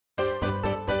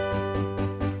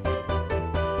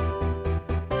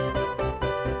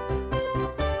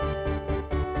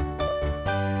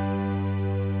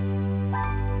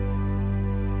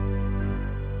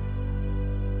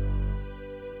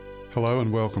Hello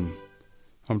and welcome.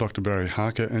 I'm Dr. Barry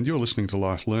Harker and you're listening to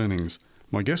Life Learnings.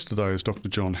 My guest today is Dr.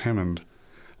 John Hammond.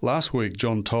 Last week,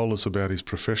 John told us about his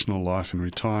professional life in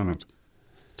retirement.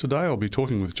 Today, I'll be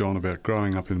talking with John about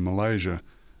growing up in Malaysia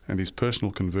and his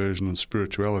personal conversion and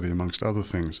spirituality, amongst other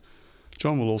things.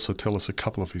 John will also tell us a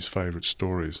couple of his favourite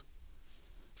stories.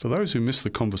 For those who missed the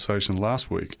conversation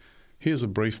last week, here's a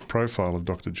brief profile of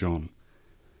Dr. John.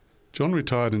 John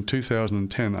retired in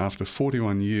 2010 after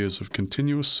 41 years of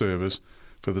continuous service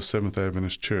for the Seventh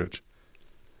Adventist Church.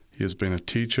 He has been a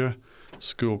teacher,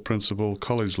 school principal,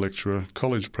 college lecturer,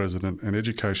 college president and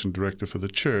education director for the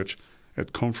church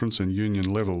at conference and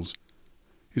union levels.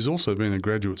 He's also been a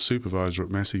graduate supervisor at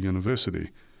Massey University,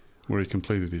 where he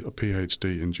completed a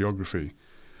PhD in geography.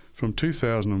 From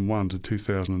 2001 to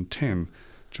 2010,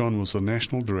 John was the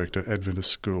National Director,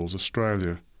 Adventist Schools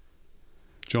Australia.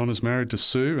 John is married to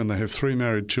Sue and they have 3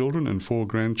 married children and 4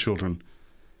 grandchildren.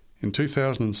 In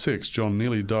 2006, John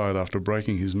nearly died after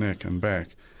breaking his neck and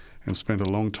back and spent a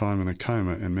long time in a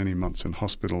coma and many months in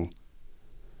hospital.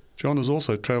 John has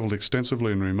also travelled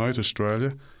extensively in remote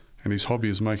Australia and his hobby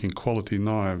is making quality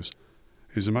knives.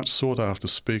 He's a much sought-after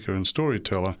speaker and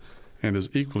storyteller and is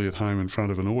equally at home in front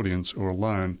of an audience or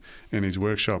alone in his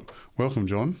workshop. Welcome,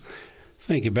 John.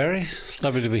 Thank you, Barry.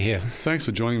 Lovely to be here. Thanks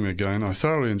for joining me again. I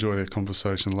thoroughly enjoyed our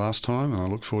conversation last time and I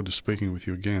look forward to speaking with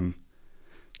you again.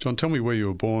 John, tell me where you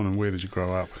were born and where did you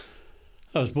grow up?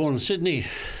 I was born in Sydney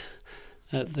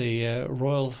at the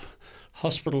Royal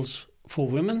Hospitals for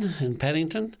Women in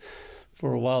Paddington.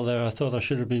 For a while there I thought I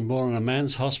should have been born in a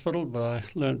man's hospital, but I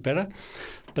learnt better.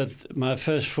 But my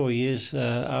first 4 years,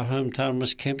 our hometown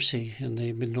was Kempsey in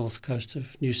the mid-north coast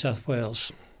of New South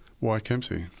Wales. Why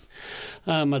Kempsey?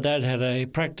 My dad had a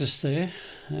practice there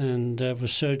and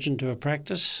was surgeon to a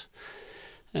practice.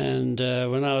 And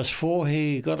when I was 4,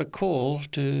 he got a call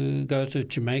to go to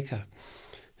Jamaica.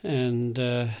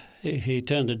 And he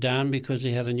turned it down because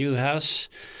he had a new house,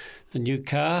 a new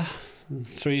car,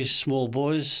 3 small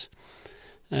boys.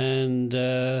 And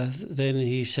then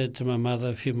he said to my mother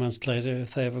a few months later,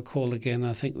 if they ever call again,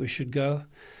 I think we should go.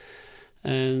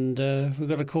 And we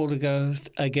got a call to go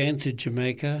again to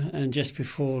Jamaica, and just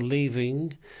before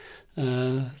leaving,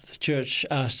 the church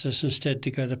asked us instead to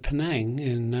go to Penang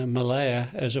in Malaya,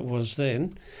 as it was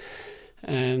then.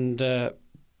 And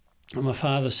my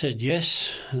father said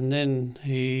yes, and then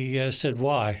he said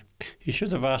why. He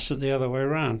should have asked it the other way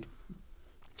around.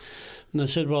 And I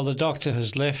said, well, the doctor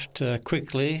has left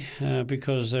quickly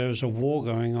because there was a war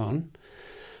going on.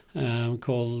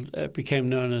 It became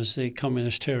known as the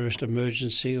Communist Terrorist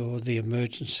Emergency or the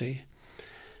Emergency.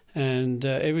 And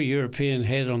every European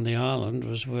head on the island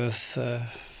was worth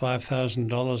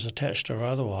 $5,000 attached or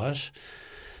otherwise.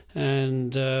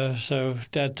 And so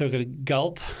Dad took a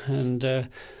gulp and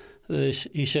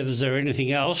he said, is there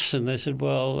anything else? And they said,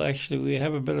 well, actually, we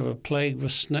have a bit of a plague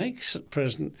with snakes at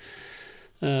present.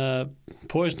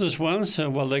 Poisonous ones,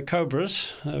 well, they're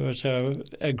cobras, which are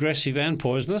aggressive and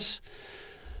poisonous.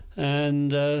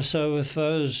 And so with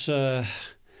those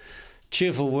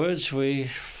cheerful words, we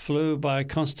flew by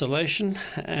Constellation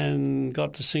and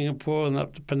got to Singapore and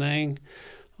up to Penang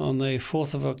on the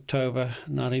 4th of October,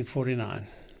 1949.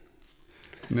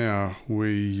 Now,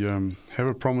 we have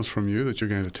a promise from you that you're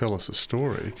going to tell us a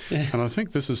story. Yeah. And I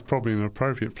think this is probably an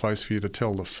appropriate place for you to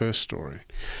tell the first story.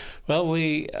 Well,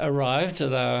 we arrived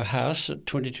at our house at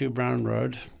 22 Brown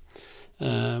Road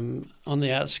on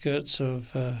the outskirts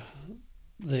of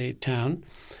the town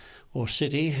or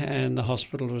city, and the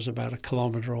hospital was about 1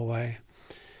 kilometre away.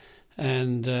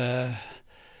 And I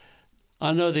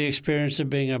know the experience of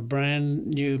being a brand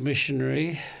new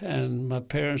missionary, and my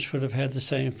parents would have had the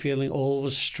same feeling. All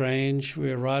was strange.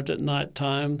 We arrived at night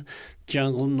time,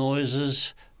 jungle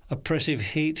noises, oppressive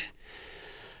heat,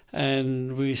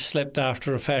 and we slept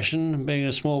after a fashion. Being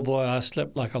a small boy, I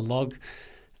slept like a log.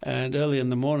 And early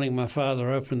in the morning, my father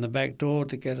opened the back door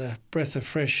to get a breath of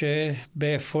fresh air,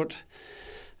 barefoot,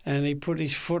 and he put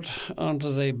his foot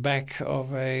onto the back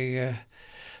of a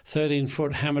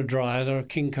 13-foot hamadryad or a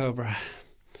king cobra.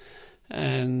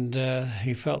 And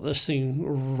he felt this thing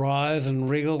writhe and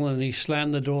wriggle, and he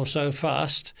slammed the door so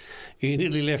fast, he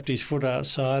nearly left his foot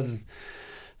outside.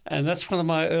 And that's one of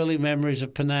my early memories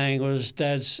of Penang, was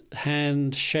Dad's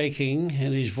hand shaking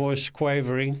and his voice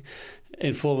quavering,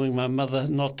 informing my mother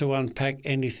not to unpack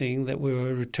anything, that we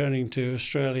were returning to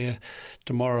Australia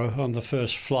tomorrow on the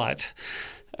first flight.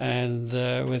 And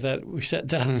with that, we sat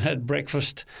down and had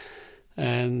breakfast.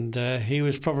 And he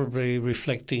was probably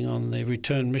reflecting on the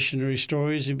return missionary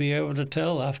stories he'd be able to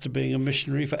tell after being a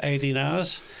missionary for 18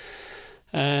 hours.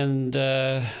 And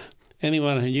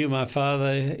anyone who knew my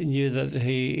father knew that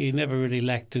he never really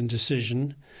lacked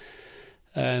indecision.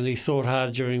 And he thought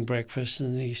hard during breakfast,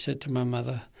 and he said to my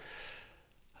mother,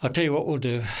 I'll tell you what we'll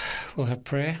do. We'll have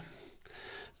prayer,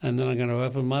 and then I'm going to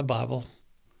open my Bible,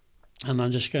 and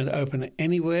I'm just going to open it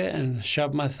anywhere and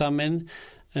shove my thumb in,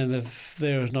 and if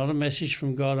there is not a message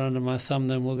from God under my thumb,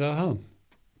 then we'll go home.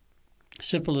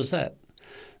 Simple as that.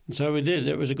 And so we did.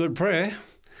 It was a good prayer.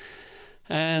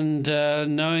 And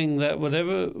knowing that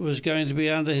whatever was going to be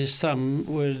under his thumb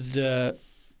would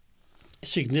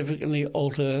significantly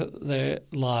alter their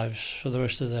lives for the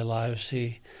rest of their lives,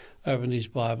 he opened his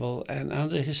Bible, and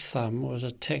under his thumb was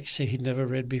a text he'd never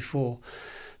read before.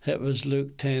 That was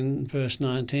Luke 10, verse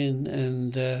 19,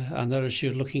 and I notice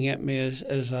you're looking at me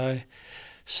as I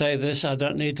say this. I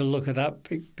don't need to look it up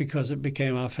because it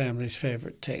became our family's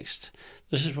favourite text.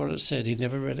 This is what it said. He'd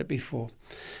never read it before.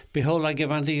 Behold, I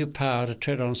give unto you power to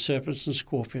tread on serpents and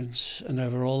scorpions, and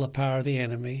over all the power of the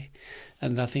enemy,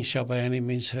 and nothing shall by any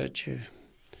means hurt you.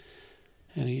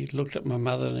 And he looked at my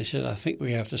mother and he said, I think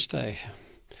we have to stay.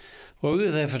 Well, we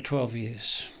were there for 12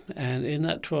 years, and in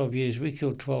that 12 years, we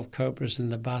killed 12 cobras in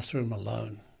the bathroom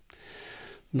alone,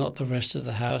 not the rest of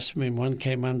the house. I mean, one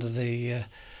came under the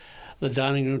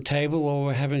dining room table while we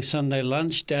were having Sunday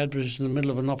lunch. Dad was in the middle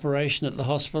of an operation at the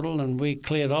hospital, and we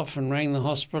cleared off and rang the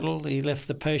hospital. He left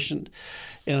the patient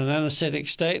in an anaesthetic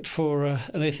state for an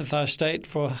anaesthetised state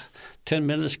for 10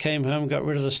 minutes, came home, got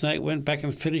rid of the snake, went back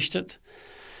and finished it.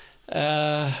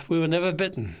 We were never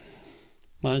bitten.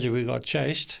 Mind you, we got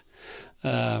chased.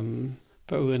 But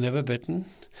we were never bitten.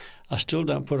 I still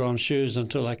don't put on shoes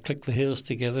until I click the heels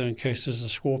together in case there's a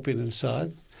scorpion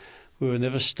inside. We were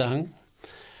never stung.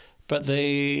 But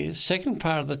the second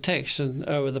part of the text, and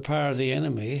over the power of the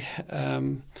enemy,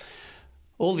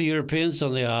 all the Europeans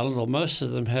on the island, or most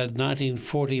of them, had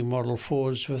 1940 model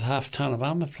Fords with half-ton of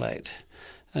armour plate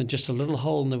and just a little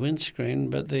hole in the windscreen.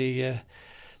 But the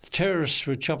terrorists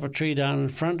would chop a tree down in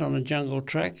front on a jungle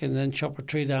track and then chop a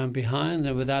tree down behind,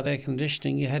 and without air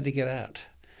conditioning you had to get out.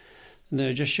 And they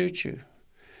would just shoot you.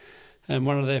 And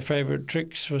one of their favourite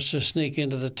tricks was to sneak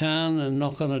into the town and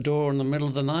knock on a door in the middle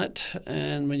of the night,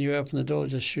 and when you open the door,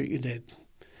 just shoot you dead.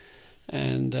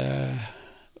 And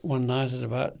one night at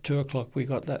about 2 o'clock we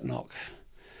got that knock.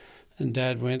 And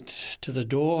Dad went to the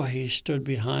door. He stood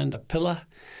behind a pillar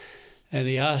and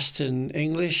he asked in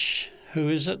English, who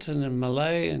is it? And in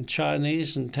Malay and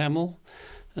Chinese and Tamil.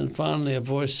 And finally a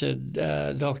voice said,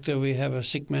 Doctor, we have a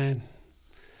sick man.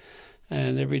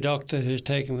 And every doctor who's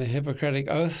taken the Hippocratic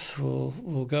Oath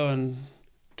will go and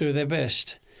do their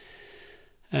best.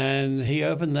 And he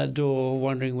opened that door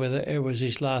wondering whether it was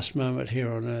his last moment here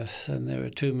on earth. And there were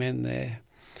two men there.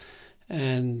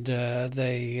 And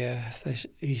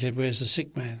he said, where's the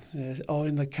sick man? Oh,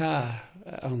 in the car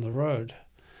on the road.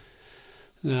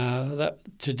 Now, that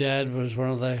to Dad was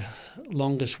one of the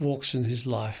longest walks in his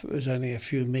life. It was only a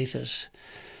few metres,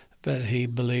 but he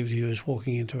believed he was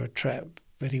walking into a trap.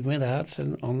 But he went out,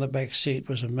 and on the back seat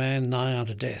was a man nigh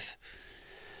unto death,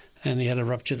 and he had a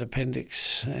ruptured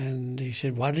appendix. And he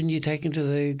said, why didn't you take him to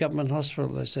the government hospital?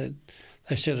 They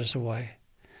sent us away.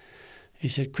 He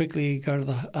said, quickly go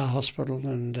to our hospital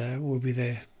and we'll be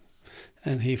there.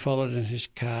 And he followed in his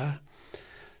car.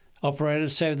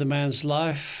 Operated, saved the man's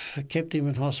life, kept him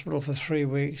in hospital for 3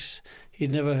 weeks.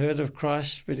 He'd never heard of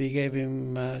Christ, but he gave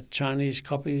him Chinese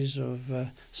copies of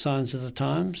Signs of the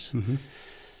Times,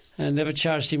 and never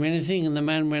charged him anything. And the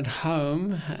man went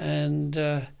home, and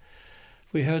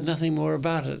we heard nothing more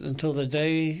about it until the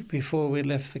day before we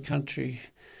left the country.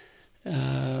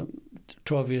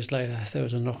 12 years later, there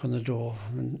was a knock on the door,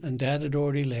 and Dad had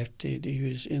already left. He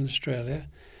was in Australia.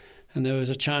 And there was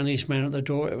a Chinese man at the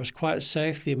door. It was quite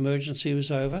safe. The emergency was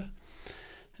over.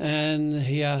 And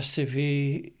he asked if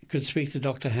he could speak to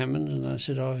Dr. Hammond. And I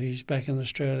said, oh, he's back in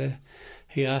Australia.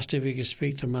 He asked if he could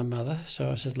speak to my mother.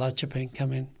 So I said, La Chapeng,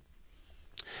 come in.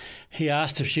 He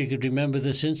asked if she could remember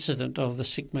this incident of the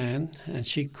sick man, and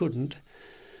she couldn't.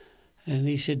 And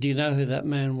he said, do you know who that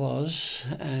man was?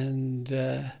 And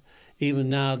even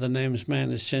now the name's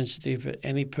man is sensitive, but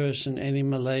any person, any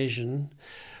Malaysian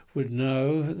would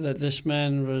know that this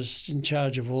man was in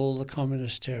charge of all the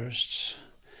communist terrorists,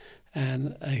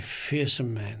 and a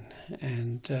fearsome man.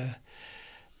 And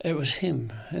it was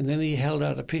him. And then he held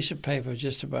out a piece of paper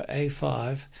just about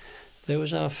A5. There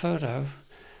was our photo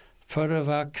of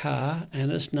our car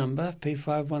and its number,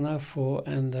 P5104,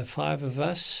 and the 5 of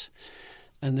us.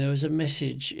 And there was a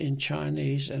message in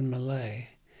Chinese and Malay.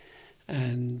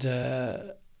 And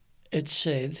it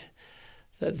said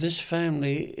that this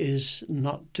family is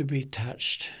not to be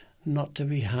touched, not to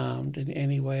be harmed in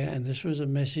any way. And this was a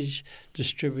message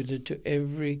distributed to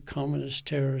every communist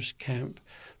terrorist camp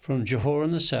from Johor in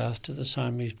the south to the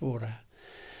Siamese border.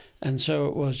 And so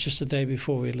it was just the day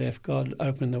before we left, God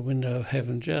opened the window of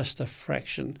heaven just a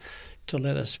fraction to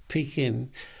let us peek in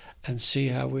and see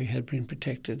how we had been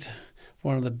protected.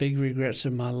 One of the big regrets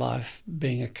in my life,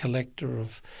 being a collector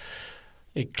of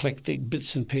eclectic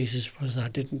bits and pieces, was I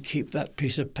didn't keep that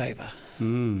piece of paper.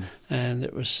 And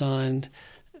it was signed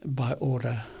by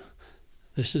order.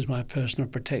 This is my personal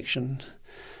protection.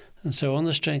 And so on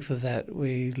the strength of that,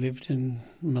 we lived in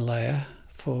Malaya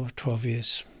for 12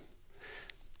 years.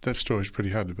 That story's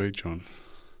pretty hard to beat, John.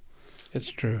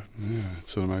 It's true. Yeah,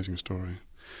 it's an amazing story.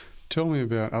 Tell me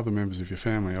about other members of your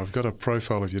family. I've got a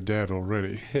profile of your dad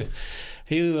already.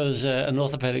 He was an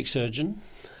orthopaedic surgeon.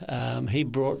 He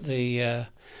brought the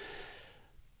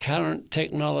current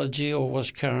technology, or was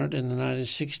current in the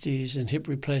 1960s, in hip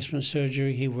replacement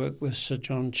surgery. He worked with Sir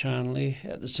John Charnley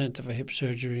at the Centre for Hip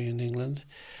Surgery in England.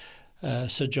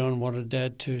 Sir John wanted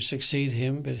Dad to succeed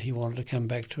him, but he wanted to come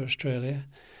back to Australia.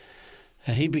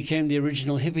 He became the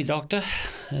original hippie doctor,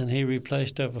 and he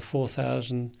replaced over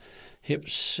 4,000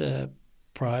 hips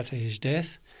prior to his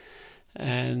death.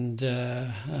 And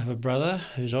I have a brother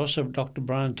who's also Dr.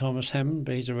 Brian Thomas Hammond,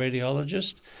 but he's a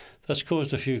radiologist. That's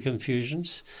caused a few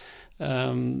confusions.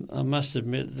 I must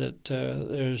admit that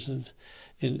there's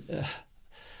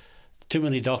too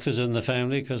many doctors in the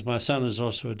family, because my son is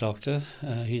also a doctor.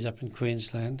 He's up in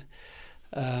Queensland.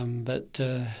 But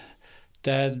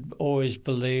Dad always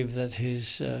believed that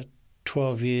his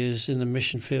 12 years in the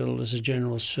mission field as a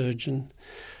general surgeon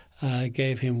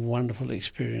gave him wonderful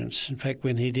experience. In fact,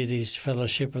 when he did his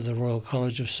fellowship of the Royal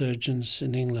College of Surgeons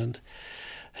in England,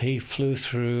 he flew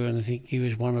through, and I think he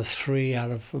was one of 3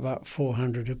 out of about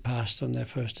 400 who passed on their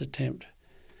first attempt.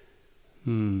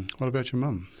 What about your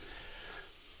mum?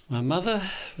 My mother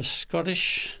was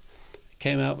Scottish,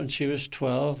 came out when she was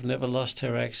 12, never lost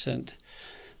her accent,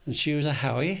 and she was a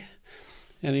Howie.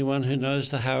 Anyone who knows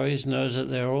the Howies knows that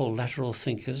they're all lateral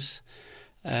thinkers.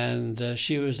 And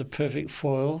she was the perfect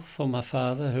foil for my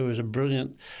father, who was a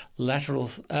brilliant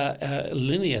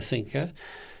linear thinker.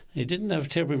 He didn't have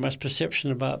terribly much perception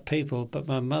about people, but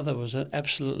my mother was an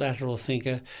absolute lateral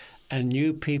thinker and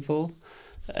knew people,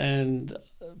 and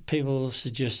people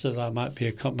suggested I might be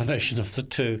a combination of the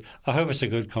two. I hope it's a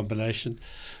good combination.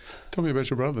 Tell me about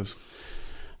your brothers.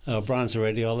 Brian's a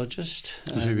radiologist.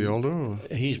 Is he the older? Or?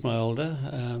 He's my older.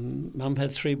 Mum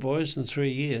had 3 boys in 3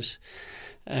 years.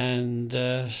 And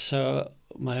so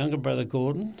my younger brother,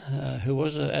 Gordon, who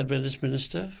was an Adventist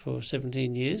minister for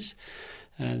 17 years,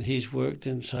 and he's worked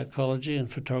in psychology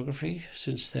and photography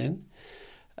since then.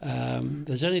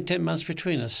 There's only 10 months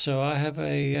between us, so I have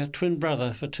a twin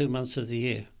brother for 2 months of the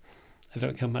year. I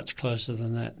don't come much closer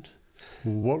than that.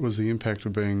 What was the impact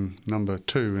of being number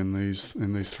 2 in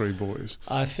these 3 boys?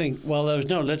 I think, well, there was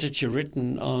no literature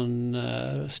written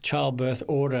on childbirth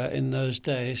order in those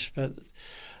days, but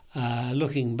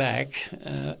looking back,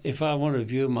 if I want to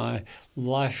view my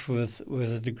life with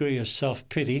a degree of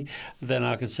self-pity, then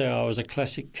I could say I was a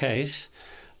classic case.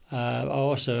 I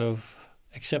also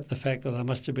accept the fact that I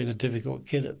must have been a difficult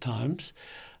kid at times.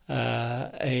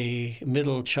 A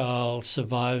middle child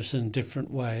survives in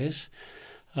different ways.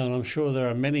 And I'm sure there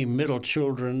are many middle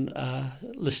children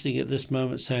listening at this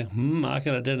moment saying, I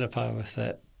can identify with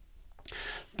that.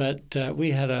 But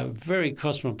we had a very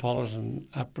cosmopolitan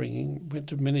upbringing, went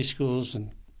to many schools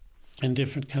in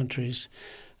different countries.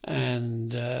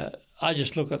 And I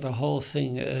just look at the whole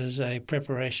thing as a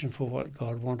preparation for what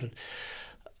God wanted.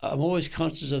 I'm always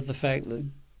conscious of the fact that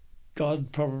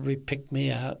God probably picked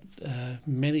me out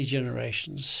many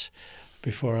generations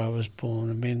before I was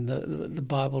born. I mean, the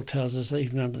Bible tells us that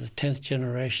even under the 10th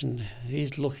generation,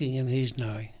 he's looking and he's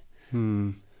knowing.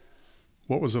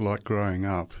 What was it like growing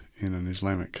up in an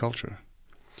Islamic culture?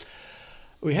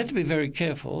 We had to be very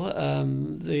careful.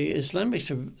 The Islamics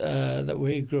that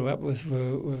we grew up with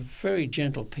were very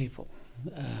gentle people.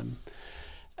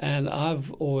 And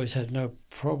I've always had no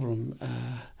problem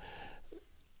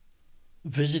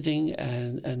visiting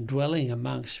and dwelling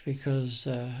amongst, because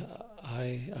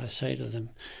I say to them,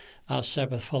 our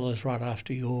Sabbath follows right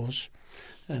after yours.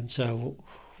 And so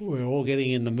we're all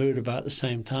getting in the mood about the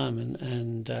same time,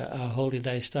 and our holy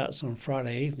day starts on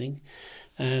Friday evening.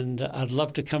 And I'd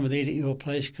love to come and eat at your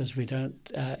place because we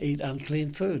don't eat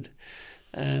unclean food.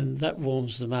 And that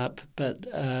warms them up. But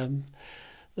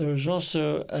there is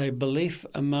also a belief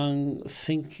among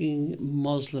thinking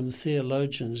Muslim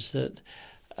theologians that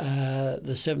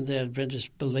the Seventh-day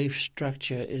Adventist belief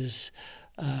structure is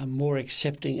more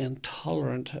accepting and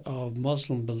tolerant of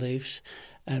Muslim beliefs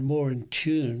and more in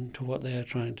tune to what they are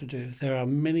trying to do. There are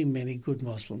many, many good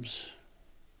Muslims.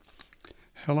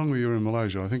 How long were you in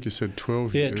Malaysia? I think you said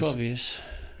 12 years. Yeah, 12 years.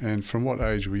 And from what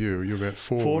age were you? You were about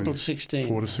 4? 4 to 16.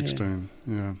 4 to 16,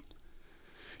 yeah.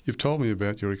 You've told me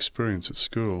about your experience at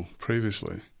school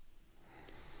previously,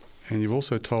 and you've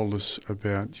also told us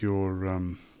about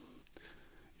your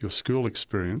school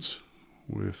experience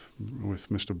with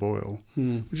Mr. Boyle.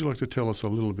 Would you like to tell us a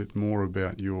little bit more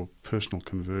about your personal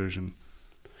conversion?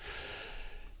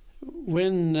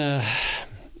 When,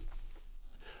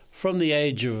 from the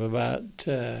age of about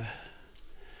 8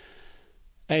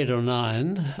 or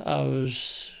 9, I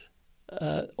was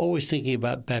always thinking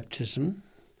about baptism.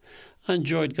 I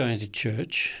enjoyed going to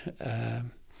church,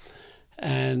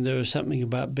 and there was something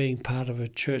about being part of a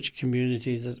church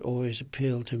community that always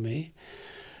appealed to me.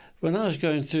 When I was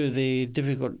going through the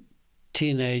difficult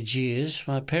teenage years,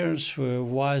 my parents were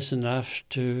wise enough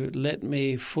to let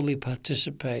me fully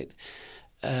participate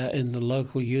in the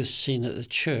local youth scene at the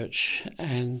church,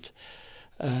 and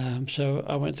so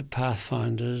I went to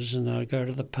Pathfinders, and I'd go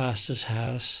to the pastor's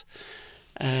house,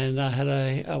 and I had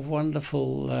a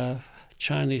wonderful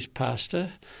Chinese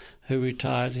pastor who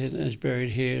retired and is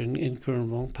buried here in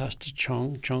Cooranbong, Pastor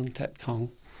Chong Tat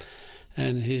Kong,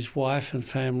 and his wife and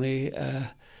family,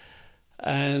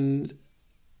 and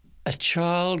a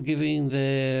child giving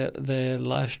their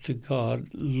life to God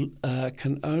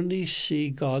can only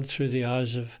see God through the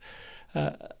eyes of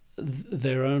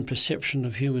their own perception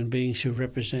of human beings who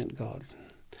represent God.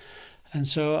 And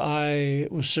so I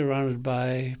was surrounded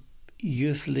by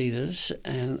youth leaders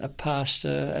and a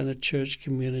pastor and a church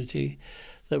community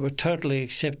that were totally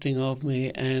accepting of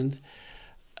me, and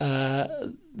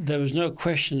there was no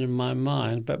question in my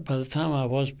mind. But by the time I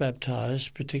was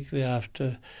baptised, particularly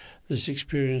after this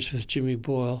experience with Jimmy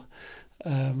Boyle,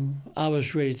 I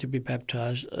was ready to be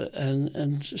baptised.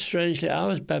 And strangely, I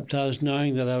was baptised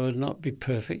knowing that I would not be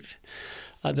perfect.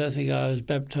 I don't think I was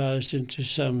baptised into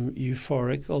some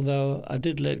euphoric, although I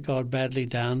did let God badly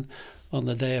down on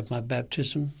the day of my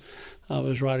baptism. I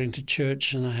was riding to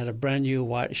church and I had a brand new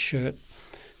white shirt,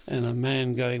 and a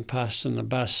man going past in the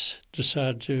bus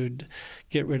decided to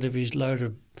get rid of his load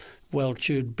of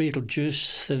well-chewed beetle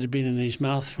juice that had been in his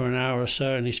mouth for an hour or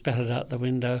so, and he spat it out the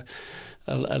window.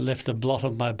 I left a blot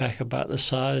on my back about the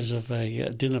size of a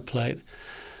dinner plate,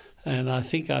 and I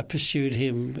think I pursued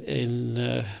him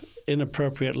in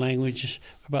inappropriate language,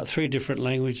 about 3 different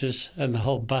languages, and the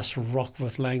whole bus rocked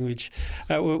with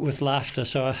with laughter.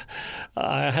 So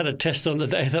I had a test on the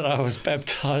day that I was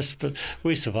baptised, but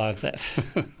we survived that.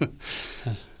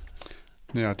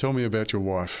 Now, tell me about your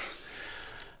wife.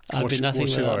 I'd be nothing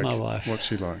without my wife. What's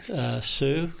she like?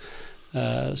 Sue.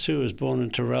 Sue was born in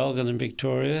Traralgon in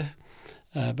Victoria,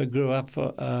 but grew up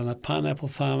on a pineapple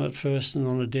farm at first and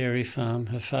on a dairy farm.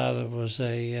 Her father was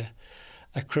a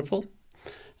cripple,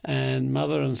 and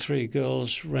mother and 3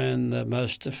 girls ran the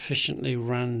most efficiently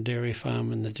run dairy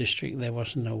farm in the district. There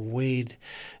wasn't a weed.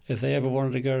 If they ever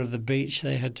wanted to go to the beach,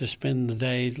 they had to spend the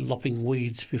day lopping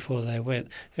weeds before they went.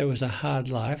 It was a hard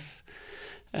life,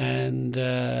 and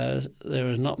there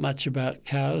was not much about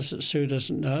cows that Sue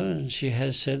doesn't know, and she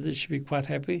has said that she'd be quite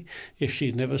happy if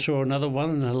she never saw another one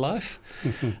in her life.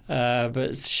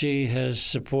 But she has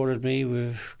supported me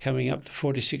with coming up to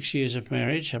 46 years of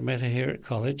marriage. I met her here at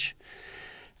college.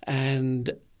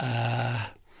 And as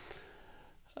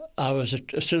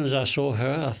soon as I saw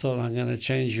her, I thought, I'm going to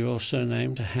change your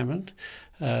surname to Hammond.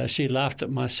 She laughed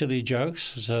at my silly jokes,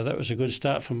 so that was a good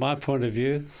start from my point of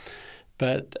view.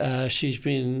 But she's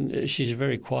a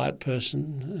very quiet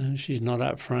person, and she's not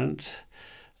upfront,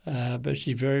 but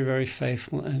she's very, very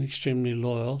faithful and extremely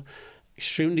loyal.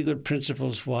 Extremely good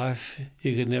principal's wife.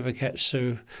 You could never catch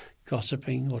Sue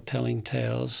gossiping or telling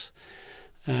tales.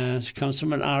 She comes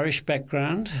from an Irish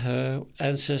background. Her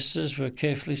ancestors were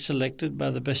carefully selected by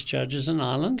the best judges in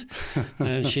Ireland,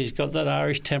 and she's got that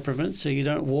Irish temperament, so you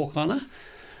don't walk on her.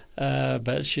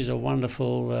 But she's a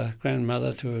wonderful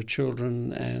grandmother to her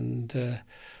children, and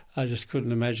I just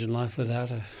couldn't imagine life without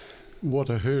her.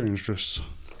 What are her interests?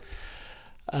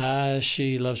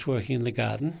 She loves working in the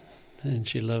garden, and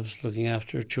she loves looking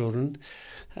after her children,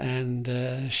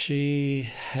 and she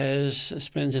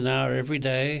spends an hour every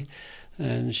day,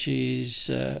 and she's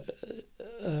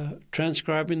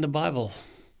transcribing the Bible.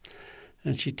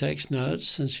 And she takes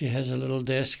notes, and she has a little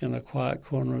desk in a quiet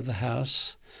corner of the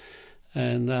house.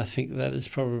 And I think that is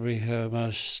probably her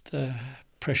most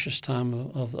precious time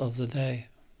of the day.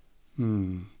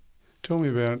 Tell me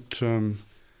about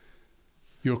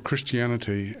your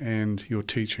Christianity and your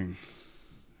teaching.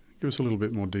 Give us a little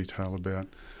bit more detail about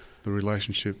the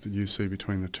relationship that you see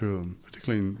between the two of them,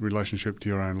 particularly in relationship to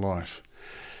your own life.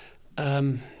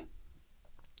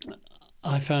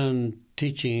 I found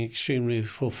teaching extremely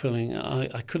fulfilling.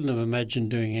 I couldn't have imagined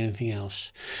doing anything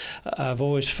else. I've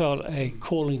always felt a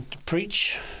calling to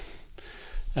preach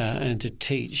and to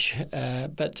teach,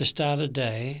 but to start a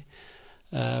day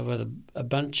with a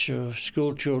bunch of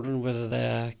school children, whether they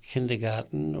are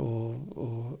kindergarten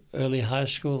or early high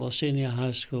school or senior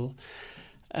high school,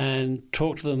 and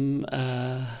talk to them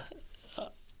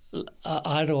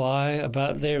eye to eye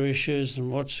about their issues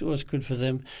and what's good for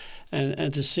them,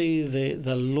 and to see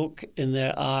the look in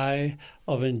their eye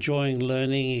of enjoying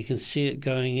learning. You can see it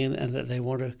going in, and that they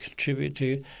want to contribute to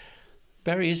you.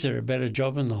 Barry, is there a better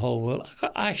job in the whole world?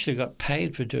 I actually got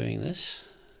paid for doing this.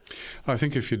 I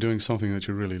think if you're doing something that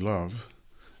you really love,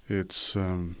 it's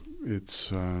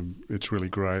really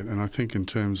great. And I think in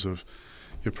terms of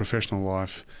your professional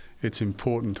life, it's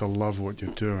important to love what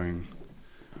you're doing,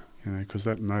 because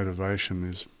that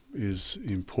motivation is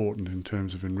important in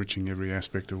terms of enriching every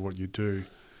aspect of what you do,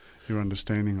 your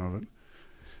understanding of it.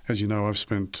 As you know, I've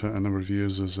spent a number of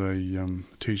years as a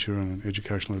teacher and an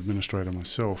educational administrator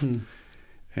myself.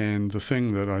 And the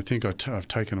thing that I think I've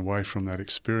taken away from that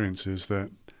experience is that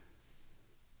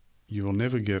you will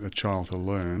never get a child to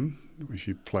learn if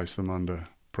you place them under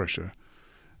pressure,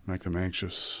 make them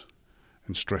anxious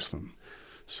and stress them.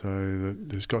 So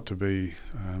there's got to be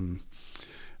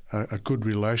a good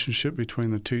relationship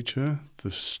between the teacher.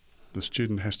 The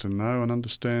student has to know and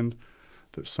understand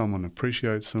that someone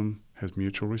appreciates them, has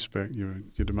mutual respect. You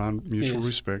demand mutual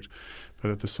respect,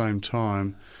 but at the same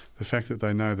time, the fact that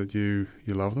they know that you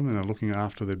love them and are looking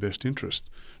after their best interest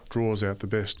draws out the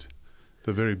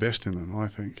very best in them, I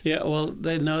think. Yeah, well,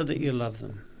 they know that you love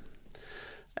them.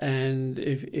 And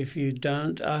if you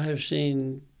don't, I have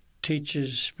seen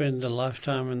teachers spend a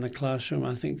lifetime in the classroom,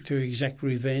 I think, to exact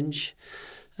revenge,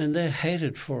 and they're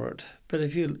hated for it. But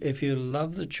if you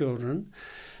love the children,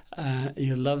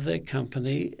 you love their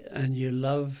company, and you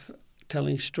love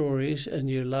telling stories, and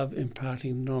you love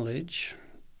imparting knowledge,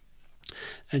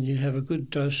 and you have a good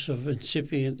dose of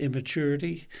incipient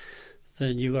immaturity,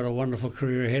 then you've got a wonderful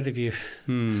career ahead of you.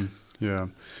 Yeah.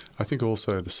 I think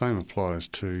also the same applies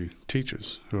to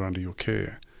teachers who are under your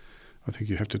care. I think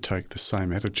you have to take the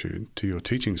same attitude to your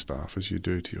teaching staff as you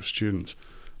do to your students.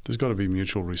 There's got to be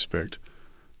mutual respect,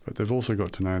 but they've also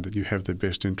got to know that you have their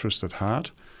best interest at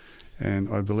heart. And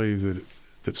I believe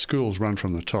that schools run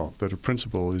from the top, that a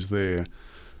principal is there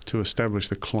to establish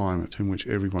the climate in which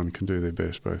everyone can do their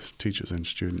best, both teachers and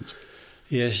students.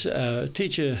 Yes, a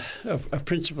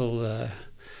principal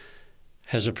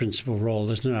has a principal role,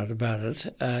 there's no doubt about it.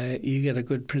 You get a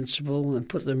good principal and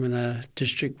put them in a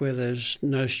district where there's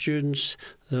no students,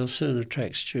 they'll soon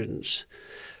attract students.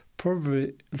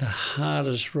 Probably the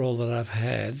hardest role that I've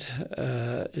had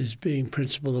is being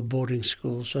principal of boarding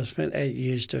schools. So I spent 8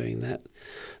 years doing that.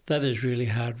 That is really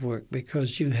hard work,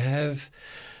 because you have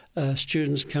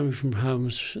students coming from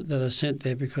homes that are sent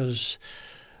there because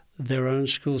their own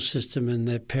school system and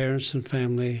their parents and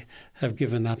family have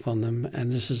given up on them,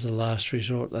 and this is the last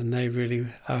resort, and they really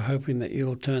are hoping that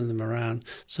you'll turn them around.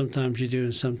 Sometimes you do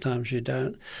and sometimes you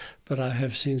don't, but I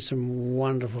have seen some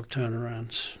wonderful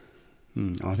turnarounds.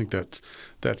 I think that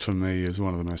for me is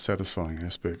one of the most satisfying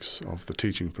aspects of the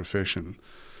teaching profession,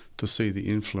 to see the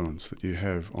influence that you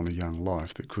have on a young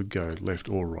life that could go left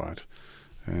or right,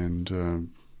 and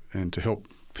to help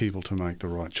people to make the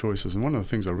right choices. And one of the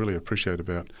things I really appreciate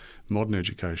about modern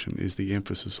education is the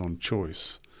emphasis on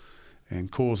choice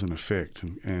and cause and effect,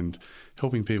 and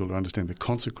helping people to understand the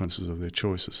consequences of their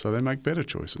choices so they make better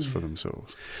choices for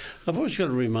themselves. I've always got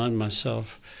to remind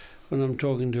myself, when I'm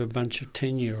talking to a bunch of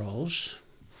 10-year-olds,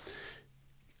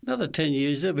 another 10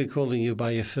 years they'll be calling you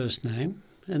by your first name,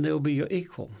 and they'll be your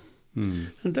equal.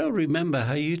 And they'll remember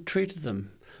how you treated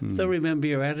them. They'll remember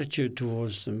your attitude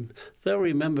towards them. They'll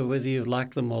remember whether you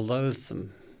like them or loathe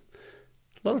them.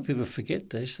 A lot of people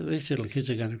forget this. These little kids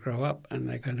are going to grow up, and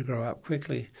they're going to grow up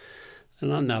quickly.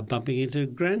 And I'm now bumping into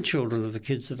grandchildren of the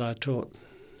kids that I taught.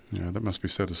 Yeah, that must be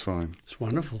satisfying. It's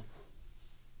wonderful.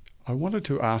 I wanted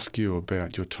to ask you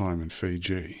about your time in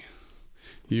Fiji.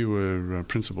 You were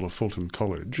principal of Fulton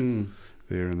College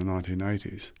there in the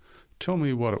 1980s. Tell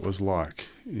me what it was like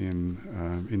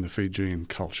in the Fijian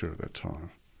culture at that time.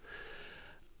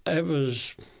 It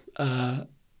was.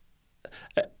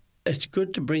 It's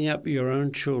good to bring up your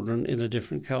own children in a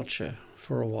different culture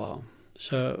for a while.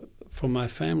 So for my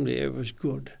family, it was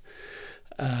good.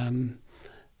 And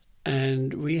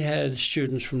we had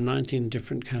students from 19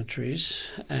 different countries,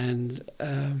 and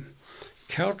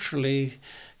culturally,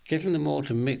 getting them all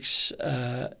to mix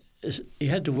you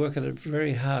had to work at it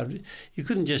very hard. You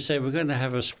couldn't just say we're going to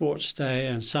have a sports day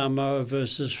and Samoa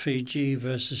versus Fiji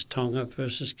versus Tonga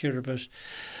versus Kiribati.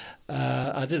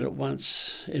 I did it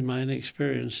once in my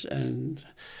inexperience, and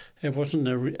it wasn't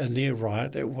a near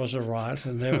riot. It was a riot,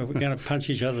 and they were going to punch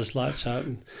each other's lights out.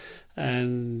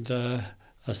 And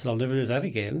I said, I'll never do that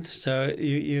again. So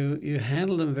you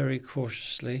handle them very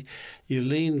cautiously. You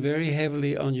lean very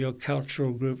heavily on your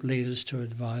cultural group leaders to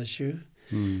advise you.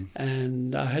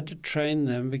 And I had to train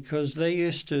them because they're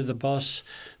used to the boss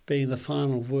being the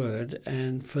final word,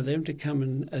 and for them to come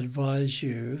and advise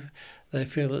you, they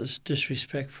feel it's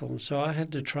disrespectful. So I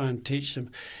had to try and teach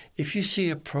them, if you see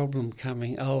a problem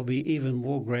coming, I'll be even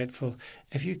more grateful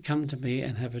if you come to me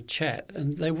and have a chat.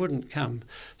 And they wouldn't come.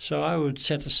 So I would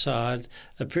set aside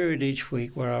a period each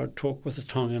week where I would talk with a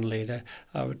Tongan leader,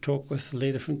 I would talk with the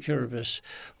leader from Kiribati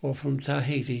or from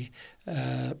Tahiti,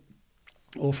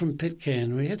 or from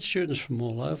Pitcairn. We had students from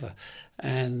all over,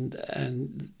 and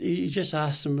you just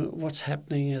asked them what's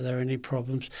happening, are there any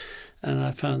problems, and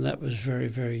I found that was very,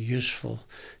 very useful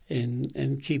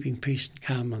in keeping peace and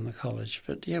calm on the college.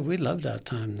 But yeah, we loved our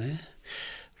time there.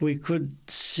 We could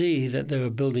see that they were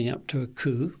building up to a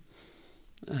coup,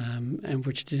 and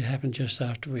which did happen just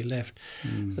after we left.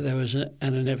 There was an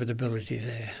inevitability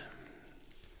there.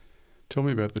 Tell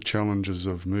me about the challenges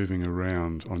of moving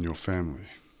around on your family.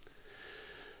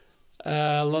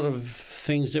 A lot of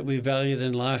things that we valued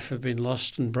in life have been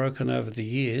lost and broken over the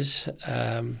years.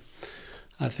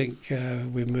 I think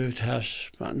we moved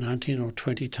house about 19 or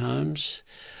 20 times.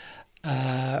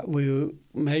 We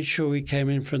made sure we came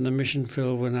in from the mission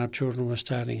field when our children were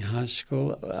starting high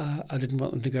school. I didn't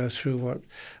want them to go through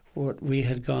what we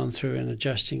had gone through in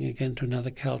adjusting again to another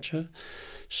culture.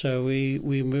 So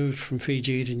we moved from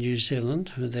Fiji to New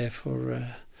Zealand. We were there for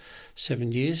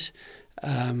 7 years.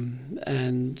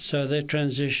 And so their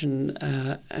transition,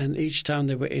 and each time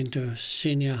they were into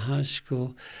senior high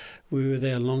school, we were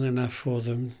there long enough for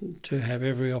them to have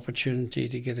every opportunity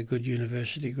to get a good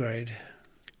university grade.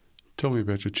 Tell me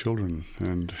about your children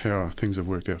and how things have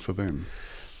worked out for them.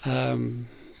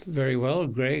 Very well.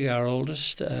 Greg, our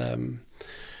oldest,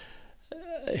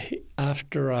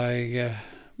 after I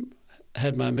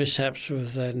had my mishaps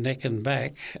with neck and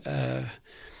back,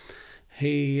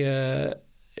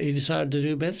 he decided to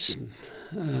do medicine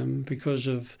because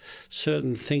of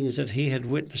certain things that he had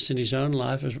witnessed in his own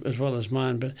life as well as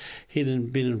mine. But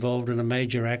he'd been involved in a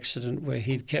major accident where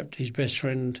he'd kept his best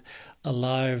friend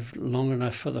alive long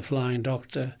enough for the flying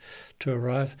doctor to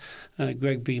arrive.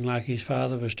 Greg, being like his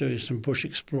father, was doing some bush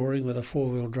exploring with a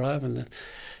four-wheel drive and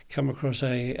come across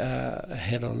a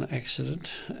head-on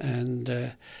accident.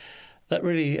 And that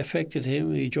really affected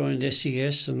him. He joined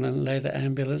SES and then later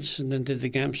ambulance, and then did the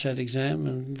GAMSAT exam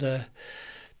and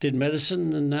did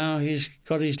medicine, and now he's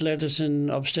got his letters in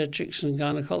obstetrics and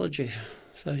gynecology.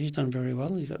 So he's done very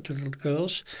well. He's got two little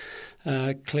girls.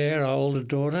 Claire, our older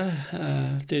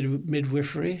daughter, did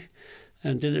midwifery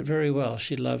and did it very well.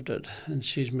 She loved it, and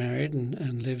she's married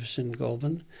and lives in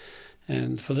Goulburn.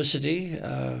 And Felicity,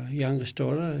 our youngest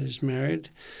daughter, is married,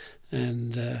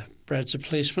 and Brad's a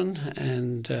policeman,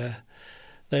 and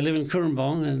they live in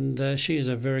Cooranbong, and she is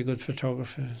a very good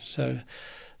photographer. So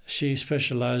she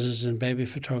specialises in baby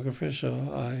photography, so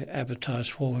I advertise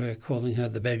for her, calling her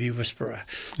the baby whisperer.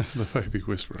 The baby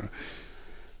whisperer.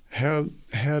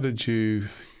 How did you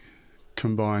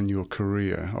combine your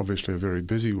career, obviously a very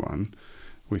busy one,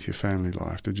 with your family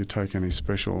life? Did you take any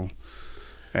special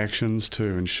actions to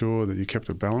ensure that you kept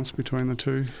a balance between the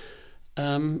two?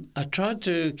 I tried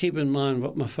to keep in mind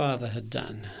what my father had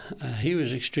done. He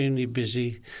was extremely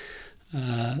busy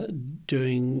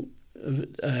doing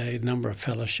a number of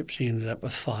fellowships. He ended up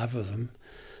with 5 of them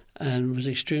and was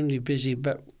extremely busy.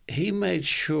 But he made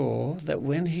sure that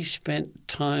when he spent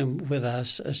time with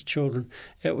us as children,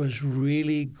 it was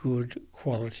really good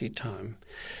quality time.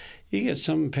 You get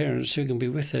some parents who can be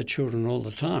with their children all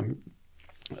the time,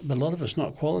 but a lot of it's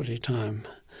not quality time.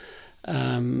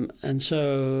 And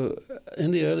so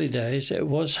in the early days, it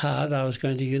was hard. I was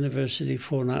going to university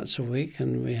 4 nights a week,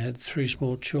 and we had 3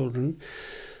 small children.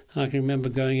 I can remember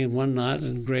going in one night,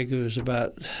 and Greg, who was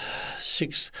about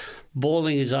 6,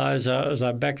 bawling his eyes out as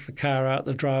I backed the car out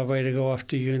the driveway to go off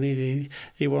to uni.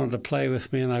 He wanted to play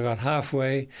with me, and I got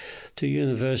halfway to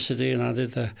university, and I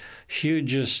did the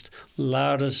hugest,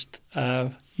 loudest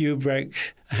handbrake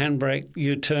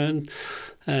U-turn,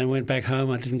 and went back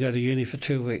home. I didn't go to uni for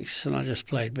 2 weeks, and I just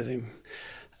played with him.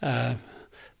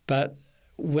 But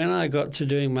when I got to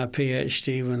doing my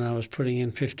PhD, when I was putting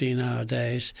in 15-hour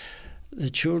days, the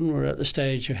children were at the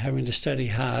stage of having to study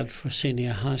hard for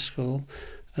senior high school,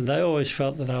 And they always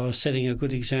felt that I was setting a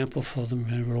good example for them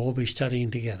and we'd all be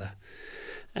studying together.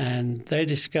 And they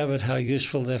discovered how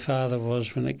useful their father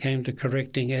was when it came to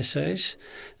correcting essays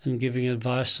and giving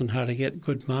advice on how to get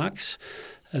good marks.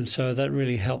 And so that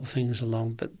really helped things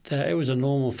along. But it was a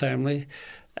normal family,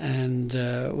 and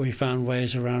we found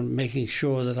ways around making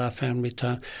sure that our family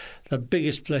time, the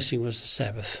biggest blessing was the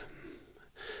Sabbath.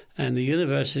 And the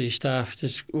university staff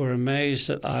just were amazed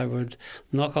that I would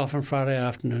knock off on Friday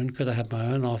afternoon because I had my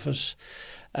own office,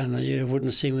 and you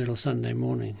wouldn't see me till Sunday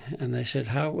morning. And they said,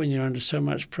 how, when you're under so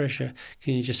much pressure,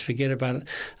 can you just forget about it?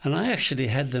 And I actually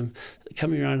had them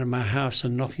coming around to my house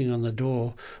and knocking on the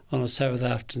door on a Sabbath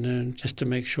afternoon just to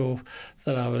make sure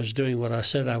that I was doing what I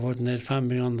said I would. And they'd find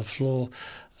me on the floor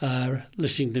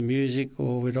listening to music,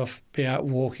 or we'd be out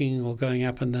walking or going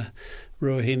up in the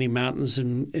Ruahine Mountains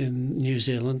in New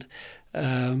Zealand.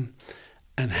 And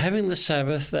having the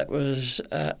Sabbath, that was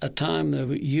a time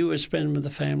that you would spend with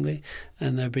the family,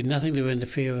 and there'd be nothing to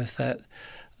interfere with that.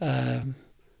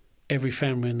 Every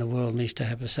family in the world needs to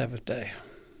have a Sabbath day.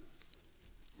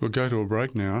 We'll go to a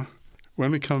break now.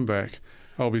 When we come back,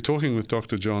 I'll be talking with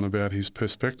Dr. John about his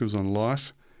perspectives on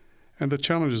life and the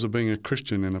challenges of being a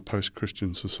Christian in a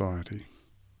post-Christian society.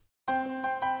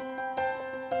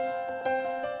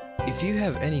 If you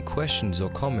have any questions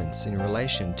or comments in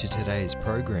relation to today's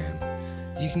program,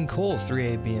 you can call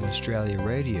 3ABN Australia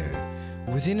Radio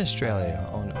within Australia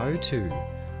on 02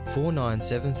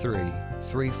 4973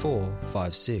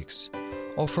 3456,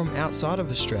 or from outside of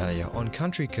Australia on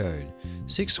country code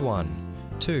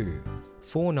 612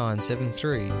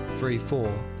 4973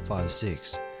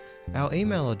 3456. Our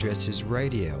email address is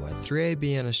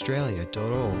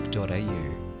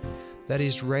radio@3abnaustralia.org.au. That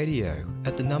is radio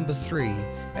at the number 3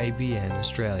 ABN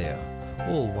Australia,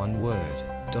 all one word,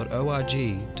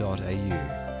 .org.au.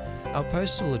 Our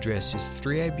postal address is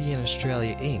 3ABN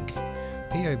Australia Inc.,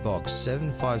 PO Box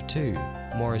 752,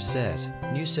 Morisset,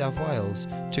 New South Wales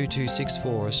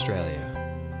 2264 Australia.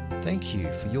 Thank you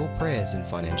for your prayers and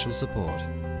financial support.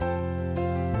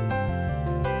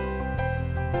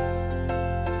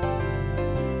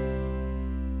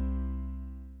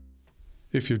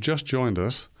 If you've just joined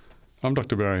us, I'm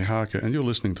Dr. Barry Harker and you're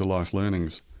listening to Life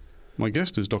Learnings. My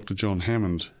guest is Dr. John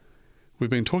Hammond. We've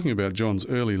been talking about John's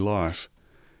early life.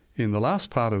 In the last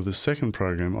part of this second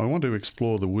program, I want to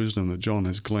explore the wisdom that John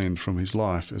has gleaned from his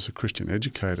life as a Christian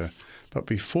educator. But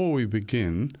before we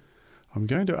begin, I'm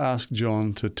going to ask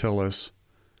John to tell us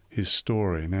his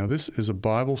story. Now, this is a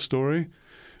Bible story.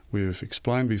 We've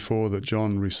explained before that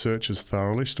John researches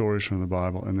thoroughly stories from the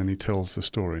Bible and then he tells the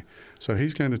story. So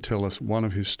he's going to tell us one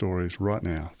of his stories right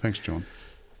now. Thanks, John.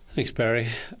 Thanks, Barry.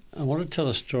 I want to tell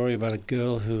a story about a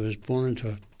girl who was born into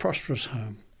a prosperous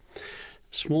home.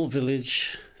 Small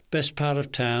village, best part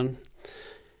of town,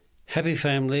 happy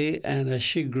family, and as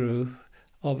she grew,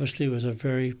 obviously was a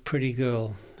very pretty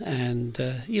girl. And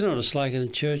you know what it's like in a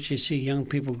church. You see young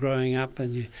people growing up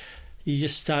and you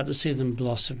just start to see them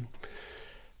blossom.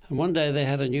 And one day they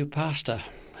had a new pastor,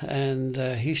 and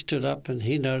he stood up and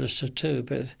he noticed her too,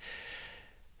 but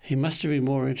he must have been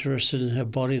more interested in her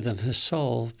body than her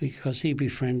soul, because he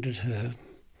befriended her.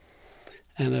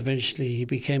 And eventually he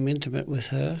became intimate with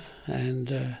her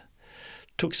and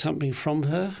took something from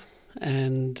her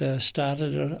and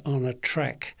started on a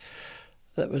track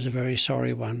that was a very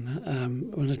sorry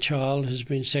one. When a child has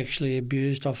been sexually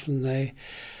abused, often they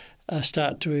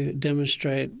start to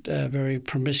demonstrate very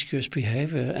promiscuous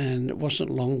behaviour, and it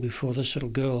wasn't long before this little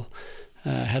girl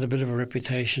had a bit of a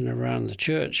reputation around the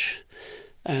church.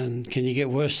 And can you get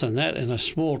worse than that? In a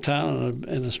small town,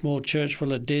 in a small church?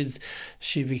 Well, it did.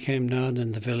 She became known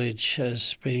in the village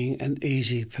as being an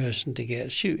easy person to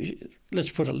get. She,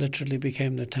 let's put it literally,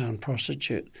 became the town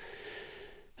prostitute.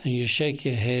 And you shake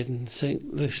your head and think,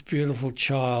 this beautiful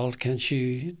child, can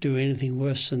she do anything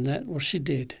worse than that? Well, she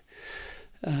did.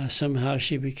 Somehow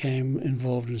she became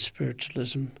involved in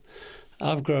spiritualism.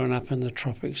 I've grown up in the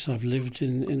tropics. I've lived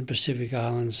in Pacific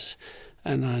Islands,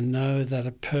 and I know that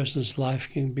a person's life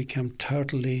can become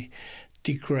totally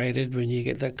degraded when you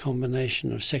get that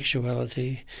combination of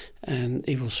sexuality and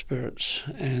evil spirits.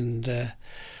 And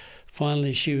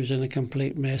finally she was in a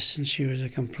complete mess, and she was a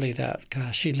complete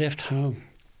outcast. She left home.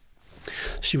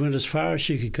 She went as far as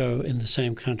she could go in the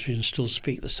same country and still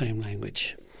speak the same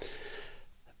language.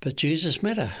 But Jesus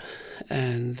met her,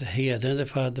 and he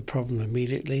identified the problem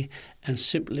immediately and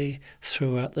simply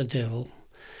threw out the devil.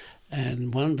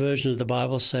 And one version of the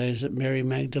Bible says that Mary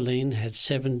Magdalene had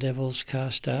 7 devils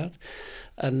cast out.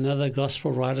 Another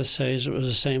gospel writer says it was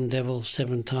the same devil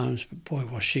 7 times, but boy,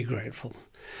 was she grateful.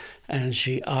 and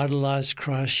she idolized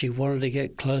Christ. She wanted to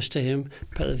get close to him,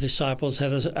 but the disciples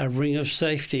had a ring of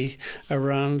safety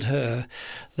around her.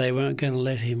 They weren't going to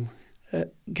let him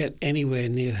get anywhere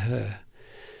near her.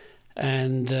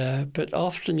 And but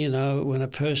often, when a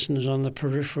person is on the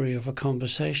periphery of a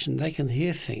conversation, they can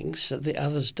hear things that the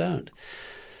others don't.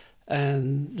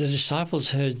 And the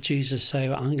disciples heard Jesus say,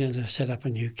 well, I'm going to set up a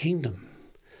new kingdom.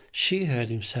 She heard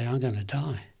him say, I'm going to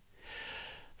die.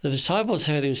 The disciples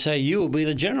heard him say, you will be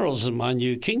the generals of my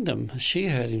new kingdom. She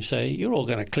heard him say, you're all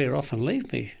going to clear off and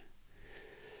leave me.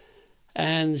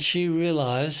 And she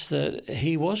realized that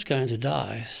he was going to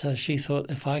die. So she thought,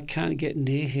 if I can't get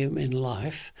near him in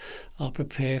life, I'll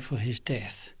prepare for his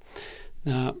death.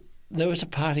 Now, there was a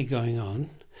party going on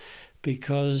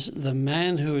because the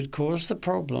man who had caused the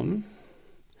problem,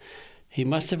 he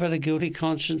must have had a guilty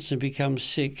conscience and become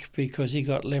sick because he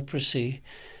got leprosy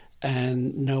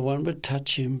and no one would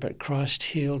touch him, but Christ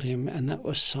healed him, and that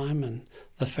was Simon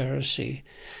the Pharisee.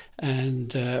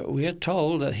 And we are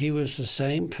told that he was the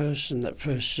same person that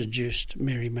first seduced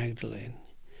Mary Magdalene.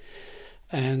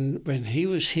 And when he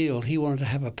was healed, he wanted to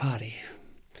have a party.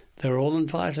 They were all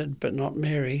invited, but not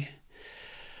Mary.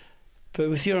 But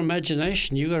with your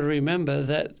imagination, you've got to remember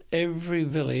that every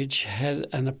village had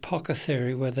an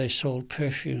apothecary where they sold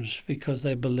perfumes because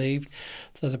they believed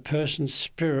that a person's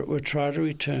spirit would try to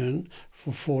return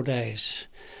for 4 days.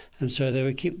 And so they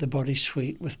would keep the body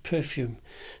sweet with perfume.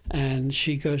 And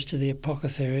she goes to the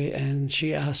apothecary and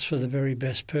she asks for the very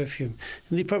best perfume.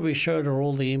 And he probably showed her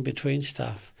all the in-between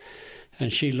stuff.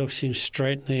 And she looks him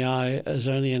straight in the eye as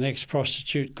only an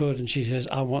ex-prostitute could. And she says,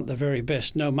 I want the very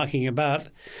best, no mucking about.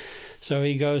 So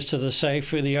he goes to the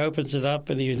safe and he opens it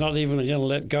up and he's not even going to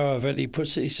let go of it.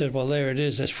 He said, well, there it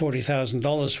is. That's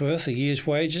 $40,000 worth, a year's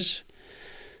wages.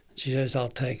 She says, I'll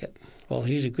take it. Well,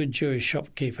 he's a good Jewish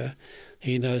shopkeeper.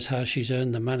 He knows how she's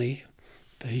earned the money,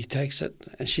 but he takes it.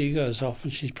 And she goes off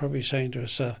and she's probably saying to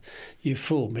herself, you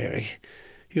fool, Mary.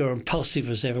 You're impulsive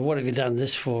as ever. What have you done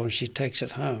this for? And she takes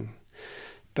it home.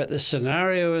 But the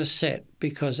scenario is set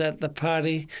because at the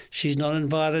party, she's not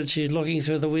invited. She's looking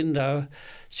through the window.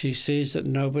 She sees that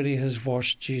nobody has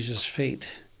washed Jesus' feet.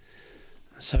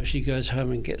 So she goes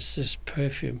home and gets this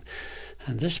perfume.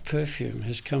 And this perfume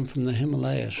has come from the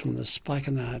Himalayas, from the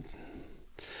spikenard.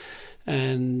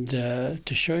 And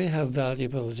to show you how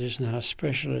valuable it is and how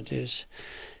special it is,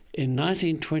 in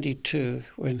 1922,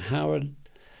 when Howard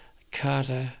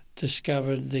Carter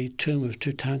discovered the tomb of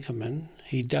Tutankhamun,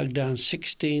 he dug down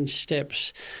 16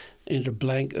 steps into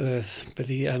blank earth, but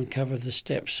he uncovered the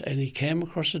steps and he came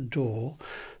across a door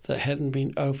that hadn't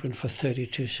been opened for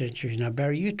 32 centuries. Now,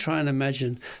 Barry, you try and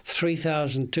imagine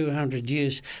 3,200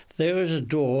 years. There is a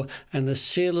door and the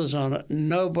seal is on it.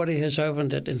 Nobody has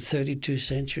opened it in 32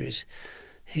 centuries.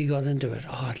 He got into it.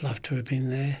 Oh, I'd love to have been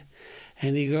there.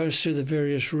 And he goes through the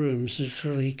various rooms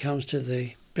until he comes to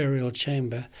the burial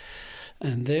chamber.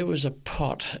 And there was a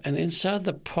pot, and inside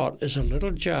the pot is a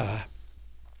little jar.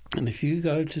 And if you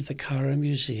go to the Cairo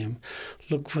Museum,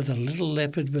 look for the little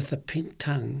leopard with the pink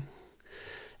tongue.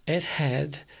 It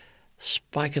had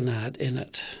spikenard in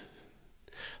it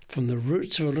from the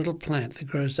roots of a little plant that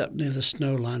grows up near the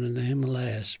snow line in the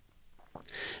Himalayas.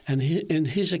 And in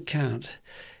his account,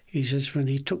 he says when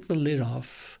he took the lid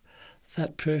off,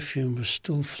 that perfume was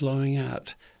still flowing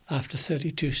out after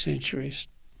 32 centuries.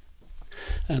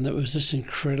 And there was this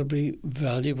incredibly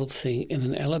valuable thing in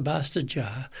an alabaster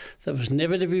jar that was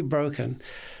never to be broken.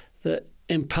 The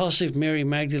impulsive Mary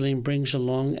Magdalene brings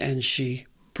along and she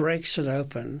breaks it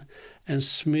open and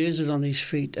smears it on his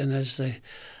feet. And as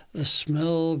the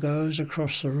smell goes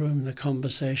across the room, the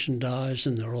conversation dies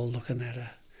and they're all looking at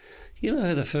her. You know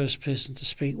who the first person to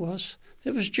speak was?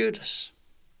 It was Judas.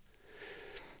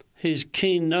 His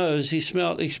keen nose, he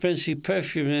smelled expensive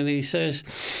perfume and he says,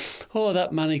 oh,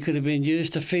 that money could have been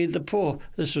used to feed the poor.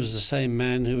 This was the same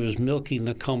man who was milking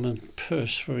the common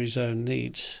purse for his own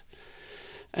needs.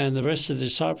 And the rest of the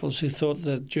disciples who thought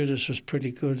that Judas was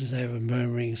pretty good, they were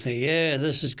murmuring, saying, yeah,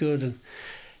 this is good. And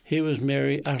here was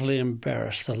Mary utterly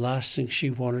embarrassed. The last thing she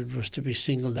wanted was to be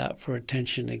singled out for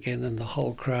attention again, and the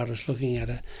whole crowd is looking at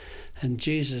her. And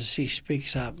Jesus, he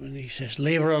speaks up and he says,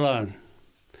 leave her alone.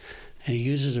 And he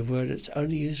uses a word that's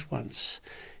only used once.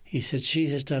 He said, she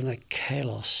has done a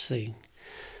kalos thing.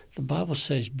 The Bible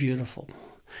says beautiful.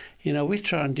 You know, we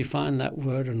try and define that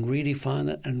word and redefine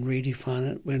it and redefine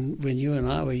it. When you and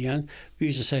I were young, we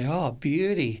used to say, oh,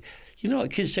 beauty. You know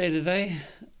what kids say today?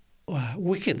 Well,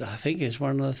 wicked, I think, is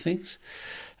one of the things.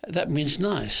 That means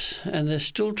nice. And they're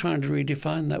still trying to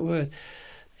redefine that word.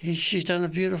 She's done a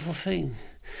beautiful thing.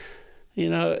 You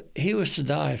know, he was to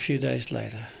die a few days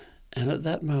later. And at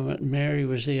that moment, Mary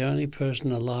was the only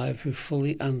person alive who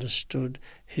fully understood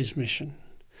his mission.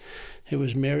 It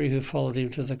was Mary who followed him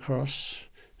to the cross.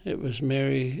 It was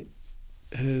Mary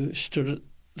who stood at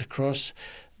the cross.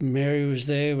 Mary was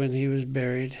there when he was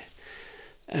buried.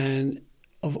 And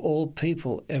of all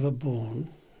people ever born,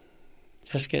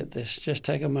 just get this, just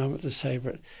take a moment to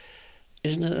savor it.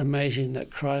 Isn't it amazing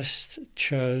that Christ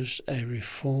chose a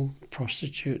reformed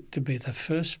prostitute to be the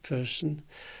first person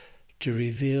to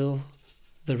reveal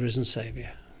the risen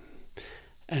Saviour?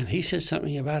 And he said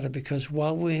something about it, because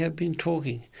while we have been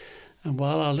talking and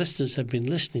while our listeners have been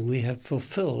listening, we have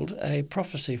fulfilled a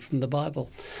prophecy from the Bible.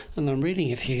 And I'm reading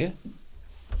it here.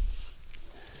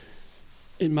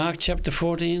 In Mark chapter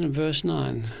 14 and verse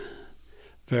 9,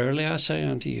 "Verily I say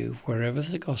unto you, wherever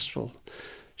the gospel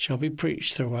shall be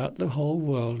preached throughout the whole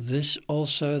world, this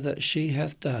also that she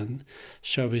hath done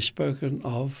shall be spoken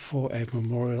of for a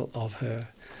memorial of her."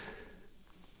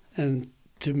 And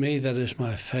to me, that is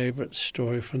my favourite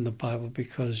story from the Bible,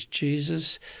 because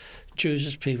Jesus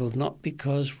chooses people not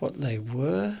because what they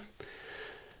were.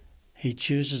 He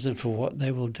chooses them for what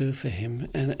they will do for him.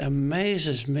 And it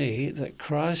amazes me that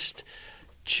Christ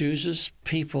chooses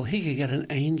people. He could get an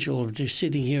angel just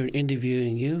sitting here and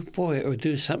interviewing you. Boy, it would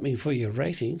do something for your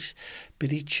ratings.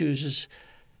 But he chooses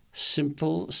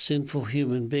simple, sinful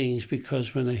human beings,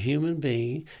 because when a human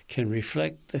being can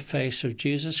reflect the face of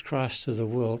Jesus Christ to the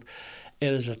world,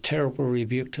 it is a terrible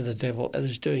rebuke to the devil. It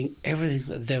is doing everything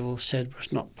the devil said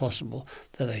was not possible,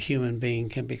 that a human being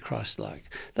can be Christ-like.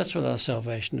 That's what our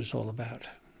salvation is all about.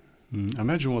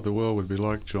 Imagine what the world would be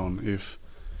like, John, if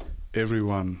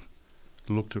everyone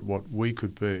looked at what we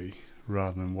could be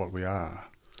rather than what we are.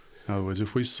 In other words,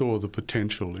 if we saw the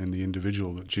potential in the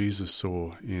individual that Jesus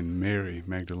saw in Mary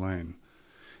Magdalene,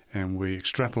 and we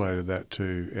extrapolated that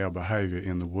to our behaviour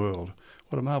in the world,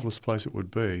 what a marvellous place it would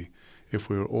be if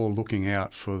we were all looking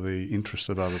out for the interests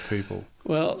of other people.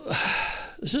 Well,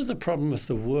 this is the problem with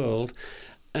the world,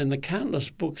 and the countless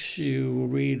books you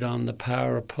read on the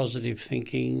power of positive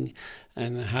thinking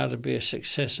and how to be a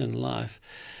success in life.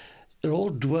 It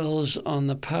all dwells on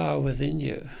the power within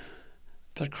you.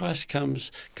 But Christ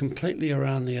comes completely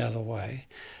around the other way,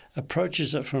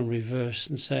 approaches it from reverse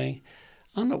and saying,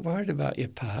 I'm not worried about your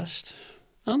past.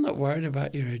 I'm not worried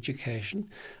about your education.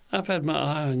 I've had my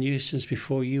eye on you since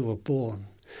before you were born.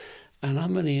 And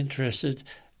I'm only interested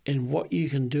in what you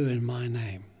can do in my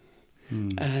name.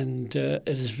 And it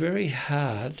is very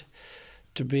hard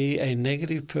to be a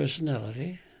negative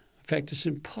personality. In fact, it's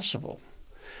impossible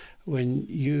when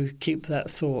you keep that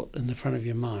thought in the front of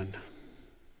your mind.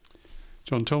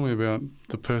 John, tell me about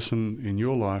the person in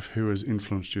your life who has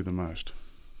influenced you the most.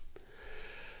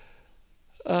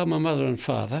 My mother and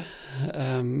father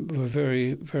were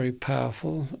very, very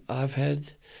powerful. I've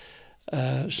had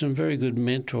some very good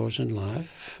mentors in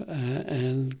life,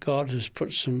 and God has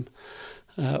put some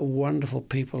wonderful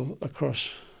people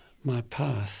across my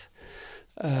path.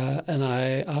 And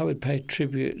I would pay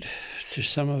tribute to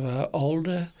some of our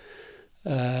older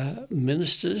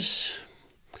ministers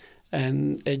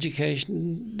and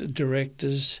education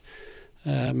directors,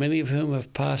 many of whom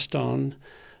have passed on,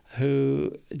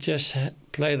 who just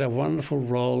played a wonderful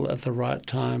role at the right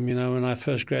time. You know, when I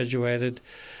first graduated,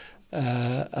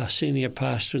 our senior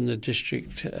pastor in the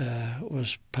district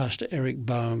was Pastor Eric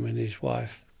Boehm and his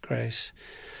wife, Grace.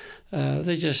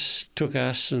 They just took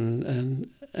us and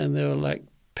they were like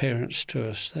parents to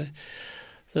us.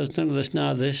 There was none of this,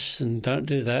 now this, and don't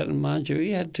do that. And mind you,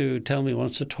 he had to tell me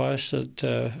once or twice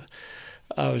that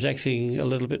I was acting a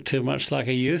little bit too much like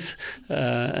a youth.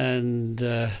 And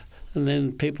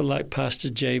then people like Pastor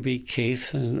J.B.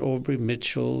 Keith and Aubrey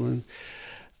Mitchell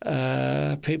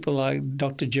and people like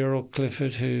Dr. Gerald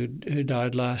Clifford, who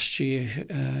died last year,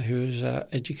 who was our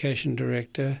education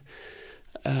director,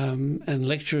 and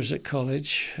lecturers at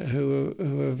college who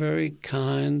were very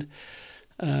kind.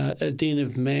 A Dean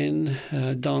of Men,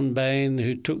 Don Bain,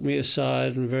 who took me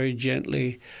aside and very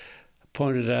gently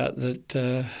pointed out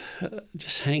that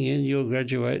just hang in, you'll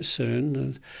graduate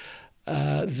soon.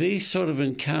 And these sort of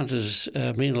encounters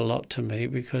mean a lot to me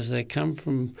because they come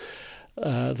from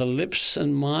the lips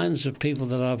and minds of people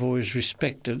that I've always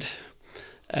respected,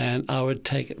 and I would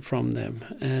take it from them.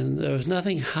 And there was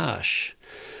nothing harsh.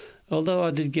 Although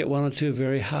I did get one or two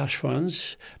very harsh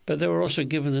ones, but they were also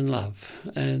given in love.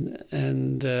 And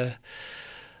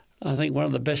I think one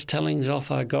of the best tellings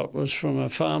off I got was from a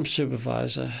farm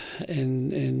supervisor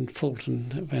in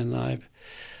Fulton when I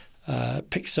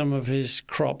pick some of his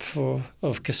crop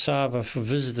of cassava for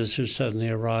visitors who suddenly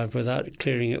arrived without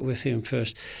clearing it with him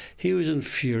first. He was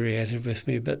infuriated with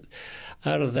me, but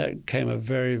out of that came a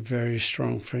very, very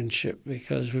strong friendship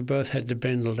because we both had to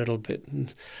bend a little bit.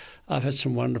 And I've had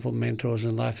some wonderful mentors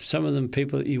in life, some of them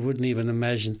people that you wouldn't even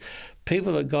imagine,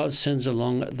 people that God sends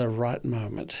along at the right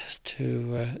moment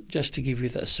just to give you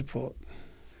that support.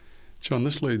 John,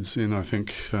 this leads in, I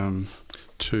think,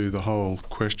 to the whole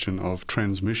question of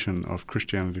transmission of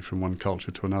Christianity from one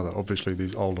culture to another. Obviously,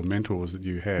 these older mentors that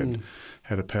you had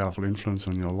a powerful influence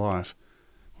on your life.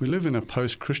 We live in a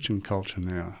post-Christian culture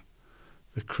now.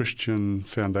 The Christian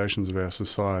foundations of our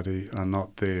society are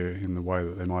not there in the way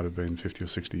that they might have been 50 or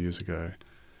 60 years ago.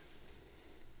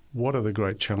 What are the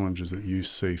great challenges that you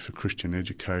see for Christian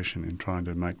education in trying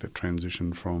to make that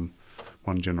transition from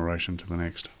one generation to the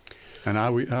next? And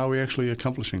are we actually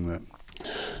accomplishing that?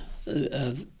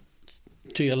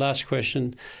 To your last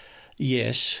question,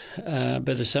 yes, but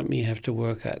it's something you have to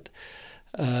work at.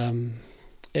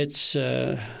 It's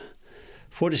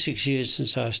 46 years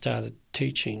since I started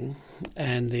teaching,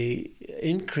 and the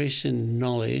increase in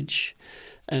knowledge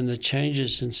and the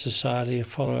changes in society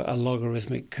follow a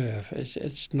logarithmic curve.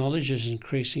 Its knowledge is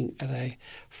increasing at a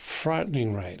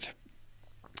frightening rate.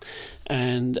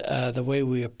 And the way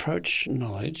we approach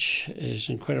knowledge is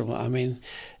incredible. I mean,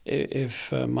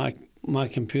 if my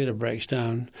computer breaks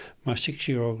down, my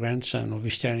 6-year-old grandson will be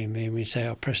standing near me and say,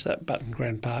 "Oh, press that button,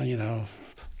 Grandpa,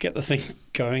 get the thing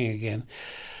going again."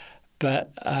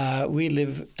 But we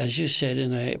live, as you said,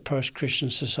 in a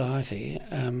post-Christian society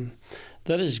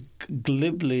that is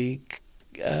glibly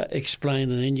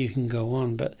explained, and then you can go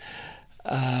on. But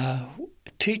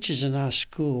teachers in our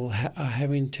school are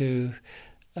having to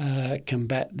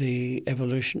combat the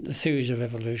theories of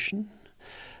evolution,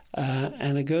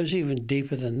 and it goes even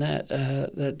deeper than that.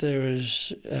 That there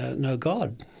is no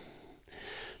God.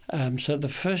 So the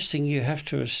first thing you have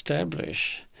to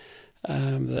establish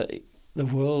that the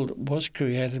world was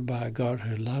created by a God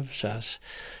who loves us.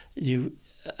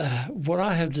 What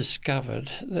I have discovered,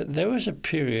 that there was a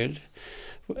period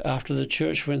after the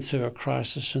church went through a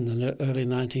crisis in the early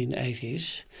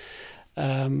 1980s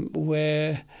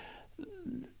where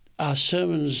our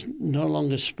sermons no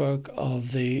longer spoke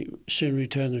of the soon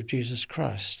return of Jesus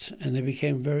Christ, and they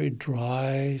became very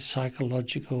dry,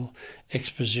 psychological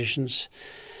expositions.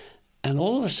 And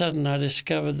all of a sudden I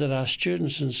discovered that our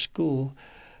students in school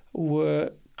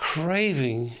were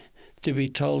craving to be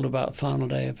told about final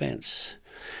day events.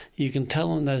 You can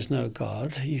tell them there's no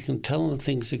God. You can tell them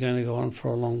things are going to go on for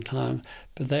a long time,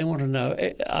 but they want to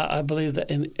know. I believe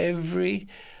that in every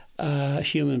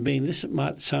human being, this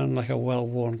might sound like a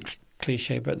well-worn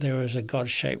cliche, but there is a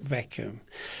God-shaped vacuum.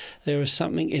 There is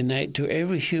something innate to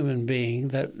every human being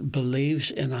that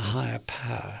believes in a higher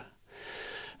power.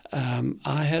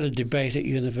 I had a debate at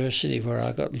university where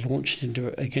I got launched into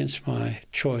it against my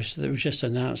choice. It was just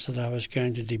announced that I was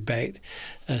going to debate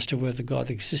as to whether God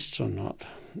exists or not.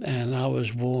 And I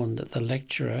was warned that the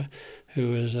lecturer,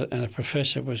 and a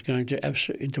professor, was going to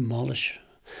absolutely demolish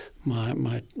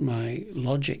my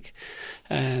logic.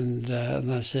 And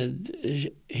I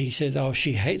said, he said, "Oh,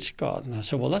 she hates God." And I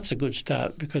said, "Well, that's a good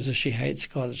start, because if she hates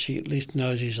God, she at least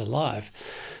knows he's alive."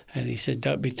 And he said,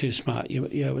 "Don't be too smart.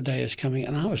 Your day is coming."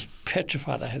 And I was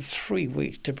petrified. I had 3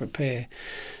 weeks to prepare.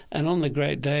 And on the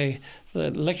great day,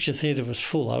 the lecture theatre was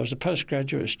full. I was a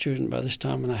postgraduate student by this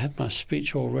time, and I had my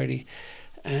speech all ready.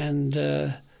 And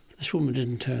this woman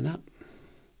didn't turn up.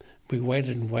 We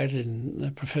waited and waited, and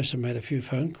the professor made a few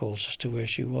phone calls as to where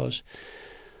she was.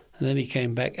 And then he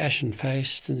came back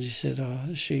ashen-faced, and he said,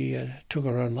 "Oh, she took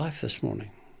her own life this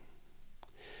morning."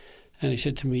 And he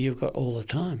said to me, "You've got all the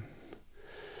time."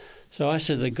 So I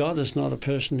said that God is not a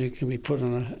person who can be put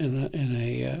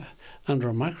under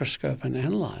a microscope and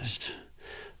analysed.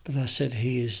 But I said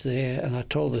he is there, and I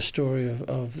told the story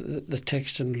of the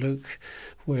text in Luke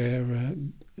where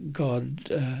God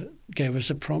gave us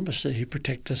a promise that he'd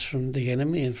protect us from the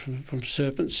enemy and from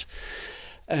serpents.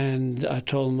 And I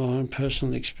told my own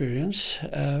personal experience.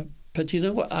 But you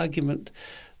know what argument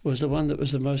was the one that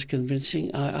was the most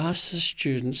convincing? I asked the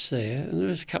students there, and there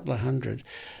was a couple of hundred,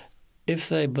 if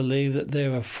they believe that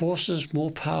there are forces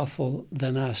more powerful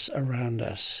than us around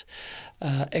us,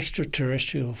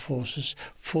 extraterrestrial forces,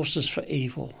 forces for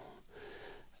evil.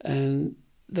 And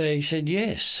they said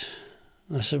yes.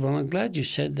 And I said, "Well, I'm glad you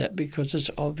said that, because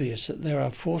it's obvious that there are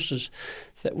forces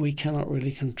that we cannot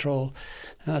really control."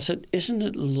 And I said, "Isn't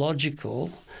it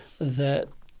logical that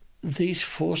these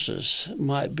forces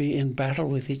might be in battle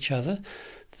with each other,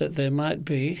 that there might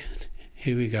be,"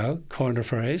 here we go, coin a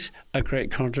phrase, "a great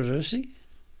controversy"?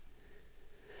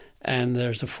 and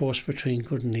there's a force between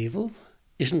good and evil.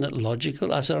 Isn't it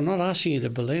logical? I said, I'm not asking you to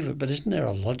believe it, but isn't there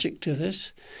a logic to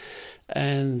this?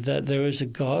 And that there is a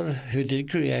God who did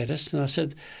create us. And I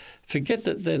said, forget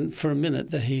that then for a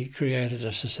minute that he created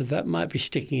us. I said, that might be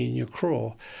sticking in your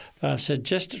craw. But I said,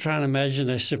 just to try and imagine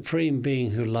a supreme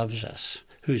being who loves us,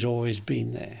 who's always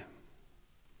been there.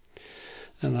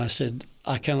 And I said,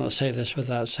 I cannot say this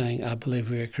without saying I believe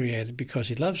we are created because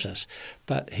he loves us.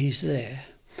 But he's there.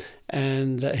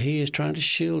 And he is trying to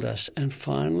shield us. And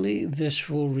finally, this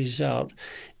will result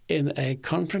in a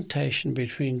confrontation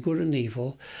between good and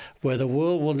evil where the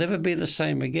world will never be the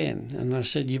same again. And I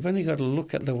said, you've only got to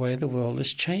look at the way the world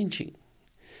is changing.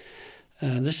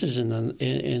 This is in the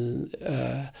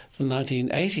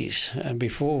 1980s, and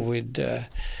before we'd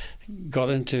got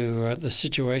into the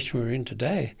situation we're in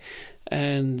today.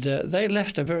 And they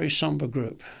left a very somber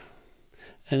group.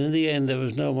 And in the end, there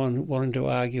was no one wanting to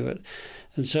argue it.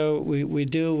 And so we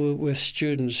deal with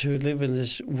students who live in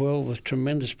this world with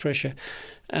tremendous pressure.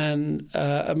 And,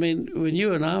 I mean, when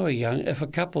you and I were young, if a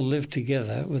couple lived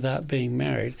together without being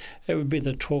married, it would be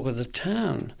the talk of the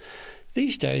town.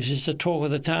 These days, it's the talk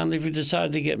of the town if you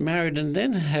decide to get married and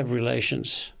then have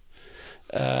relations.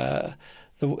 And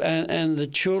the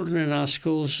children in our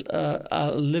schools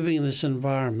are living in this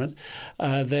environment.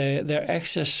 Their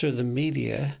access through the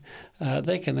media,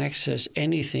 they can access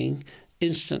anything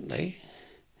instantly.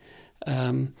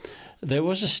 There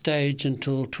was a stage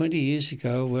until 20 years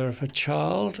ago where if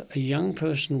a young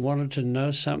person wanted to know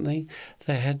something,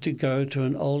 they had to go to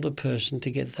an older person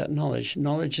to get that knowledge.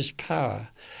 Knowledge is power.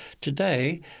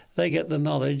 Today, they get the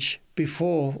knowledge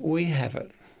before we have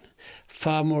it,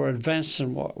 far more advanced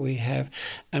than what we have.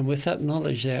 And with that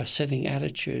knowledge, they are setting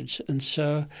attitudes. And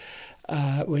so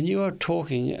when you are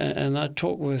talking, and I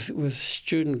talk with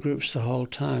student groups the whole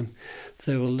time,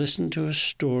 they will listen to a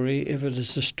story if it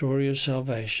is the story of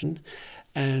salvation,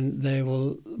 and they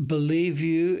will believe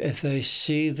you if they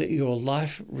see that your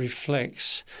life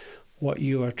reflects what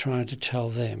you are trying to tell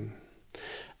them.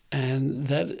 And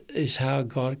that is how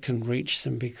God can reach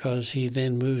them, because he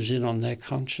then moves in on their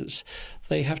conscience.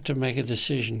 They have to make a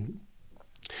decision.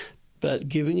 But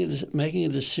making a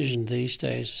decision these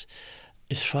days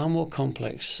is far more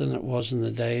complex than it was in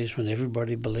the days when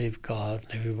everybody believed God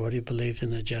and everybody believed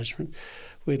in a judgment.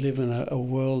 We live in a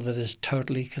world that is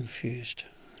totally confused.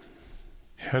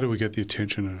 How do we get the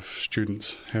attention of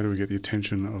students? How do we get the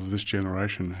attention of this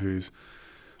generation who's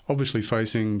obviously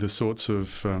facing the sorts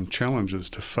of challenges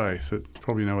to faith that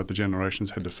probably no other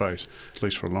generations had to face, at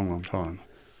least for a long, long time?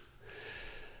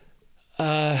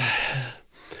 I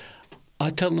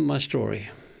tell them my story.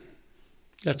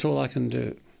 That's all I can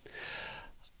do.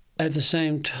 At the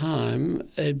same time,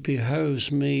 it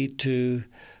behoves me to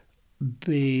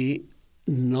be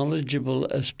knowledgeable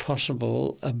as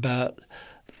possible about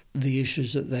the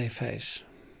issues that they face.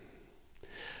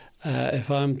 If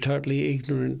I'm totally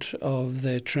ignorant of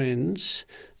their trends,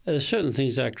 there's certain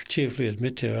things I cheerfully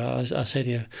admit to. I say to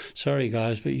you, sorry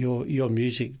guys, but your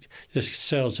music just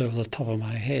sails over the top of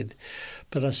my head.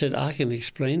 But I said, I can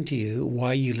explain to you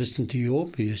why you listen to your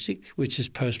music, which is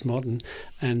postmodern,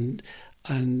 and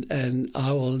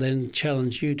I will then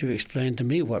challenge you to explain to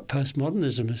me what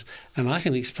postmodernism is, and I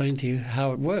can explain to you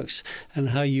how it works and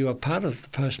how you are part of the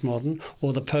postmodern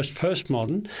or the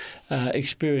post-postmodern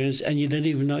experience, and you don't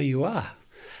even know you are.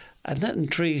 And that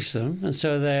intrigues them, and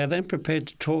so they are then prepared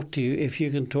to talk to you if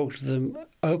you can talk to them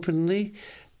openly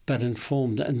but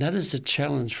informed. And that is the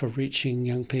challenge for reaching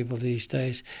young people these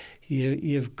days.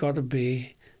 You've got to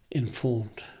be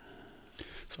informed.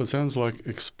 So it sounds like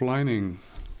explaining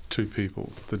to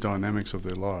people the dynamics of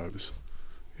their lives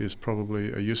is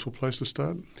probably a useful place to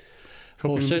start?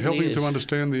 Helping to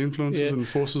understand the influences and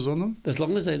forces on them? As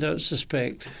long as they don't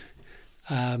suspect,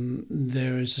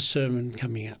 there is a sermon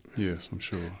coming up. Yes, I'm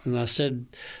sure. And I said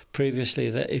previously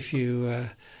that if you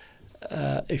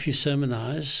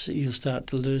sermonize, you'll start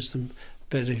to lose them.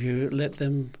 But if you let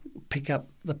them pick up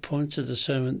the points of the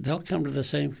sermon, they'll come to the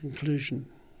same conclusion.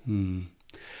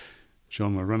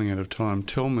 John, we're running out of time.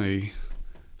 Tell me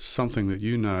something that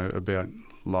you know about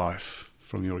life,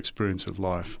 from your experience of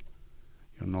life,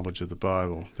 your knowledge of the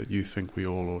Bible, that you think we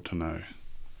all ought to know.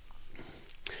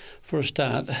 For a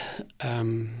start,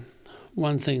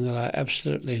 one thing that I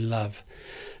absolutely love,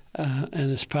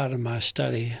 and it's part of my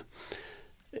study,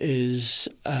 is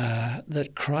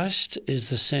that Christ is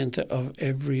the centre of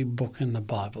every book in the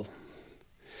Bible.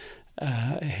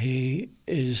 He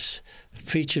is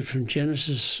featured from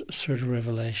Genesis through to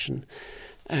Revelation,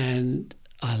 and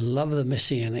I love the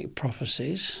messianic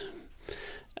prophecies,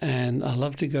 and I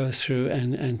love to go through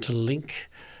and to link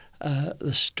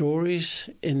the stories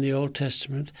in the Old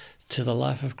Testament to the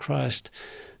life of Christ.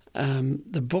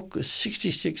 The book is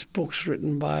 66 books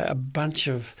written by a bunch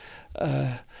of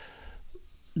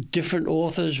different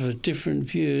authors with different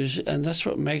views, and that's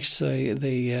what makes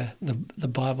the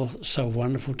Bible so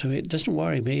wonderful to me. It doesn't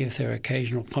worry me if there are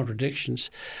occasional contradictions.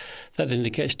 That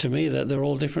indicates to me that they're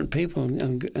all different people,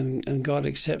 and God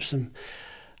accepts them.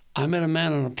 I met a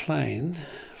man on a plane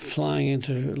flying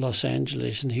into Los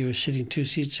Angeles, and he was sitting 2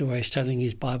 seats away studying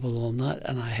his Bible all night,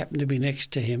 and I happened to be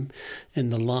next to him in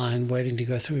the line waiting to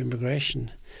go through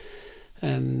immigration.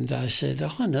 And I said,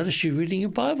 I noticed you reading your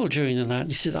Bible during the night.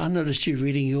 And he said, I noticed you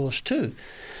reading yours too.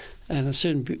 And it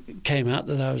soon came out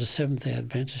that I was a Seventh-day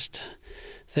Adventist.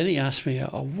 Then he asked me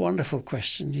a wonderful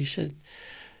question. He said,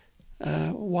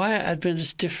 why are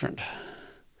Adventists different?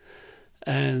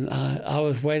 And I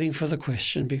was waiting for the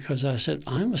question because I said,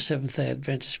 I'm a Seventh-day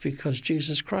Adventist because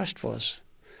Jesus Christ was.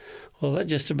 Well, that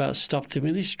just about stopped him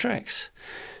in his tracks.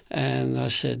 And I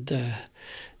said,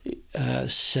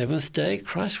 seventh day,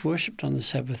 Christ worshipped on the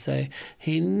Sabbath day.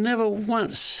 He never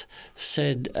once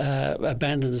said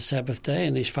abandon the Sabbath day,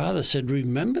 and his father said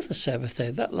remember the Sabbath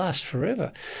day. That lasts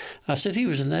forever. I said he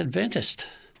was an Adventist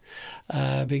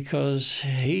because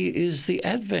he is the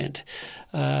Advent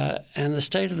and the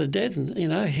state of the dead.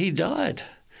 He died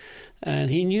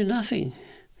and he knew nothing.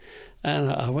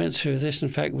 And I went through this. In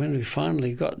fact, when we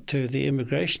finally got to the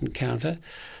immigration counter,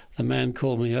 the man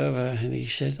called me over and he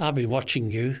said, I've been watching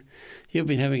you. You've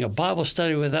been having a Bible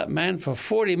study with that man for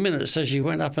 40 minutes as you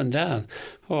went up and down.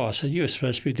 Oh, I said, you were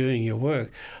supposed to be doing your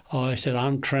work. Oh, I said,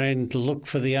 I'm trained to look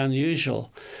for the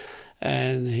unusual.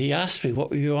 And he asked me, what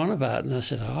were you on about? And I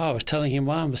said, I was telling him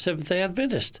why I'm a Seventh-day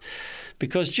Adventist.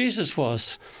 Because Jesus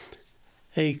was.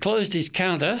 He closed his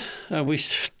counter. We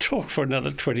talked for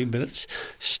another 20 minutes,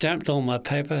 stamped all my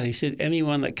paper. He said,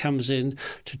 anyone that comes in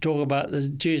to talk about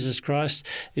Jesus Christ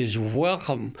is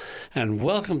welcome, and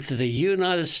welcome to the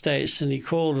United States. And he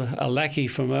called a lackey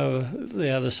from over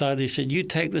the other side. He said, you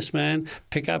take this man,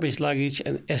 pick up his luggage,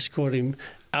 and escort him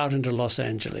out into Los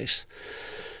Angeles.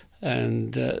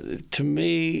 And to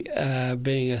me,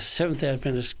 being a Seventh-day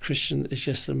Adventist Christian is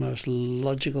just the most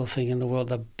logical thing in the world.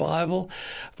 The Bible,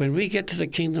 when we get to the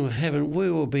kingdom of heaven,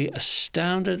 we will be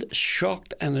astounded,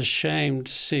 shocked, and ashamed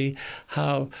to see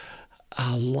how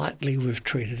lightly we've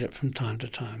treated it from time to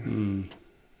time.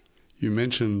 You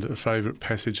mentioned a favourite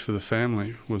passage for the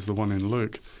family was the one in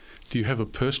Luke. Do you have a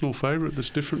personal favourite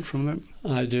that's different from that?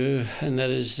 I do, and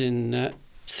that is in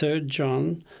 3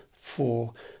 John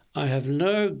 4. I have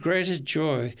no greater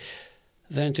joy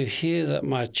than to hear that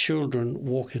my children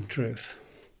walk in truth.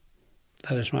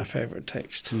 That is my favourite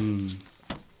text. John,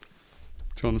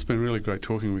 it's been really great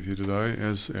talking with you today.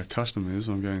 As our custom is,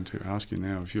 I'm going to ask you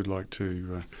now if you'd like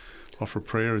to offer a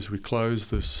prayer as we close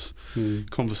this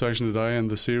conversation today and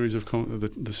the series of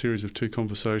the series of 2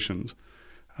 conversations,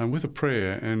 with a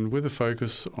prayer and with a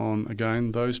focus on,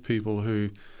 again, those people who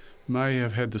may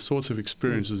have had the sorts of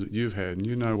experiences that you've had, and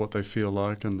you know what they feel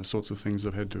like and the sorts of things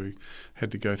they've had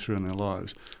to go through in their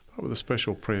lives, but with a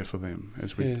special prayer for them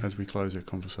as we close our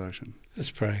conversation.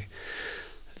 Let's pray.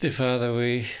 Dear Father,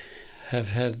 we have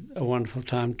had a wonderful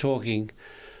time talking,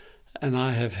 and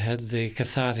I have had the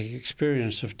cathartic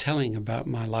experience of telling about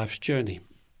my life's journey.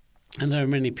 And there are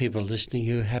many people listening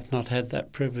who have not had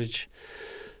that privilege.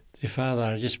 Dear Father,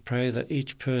 I just pray that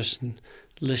each person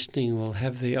listening will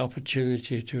have the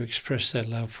opportunity to express their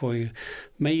love for you.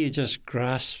 May you just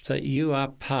grasp that you are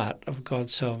part of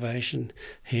God's salvation.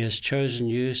 He has chosen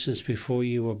you since before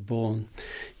you were born.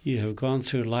 You have gone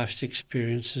through life's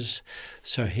experiences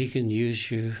so he can use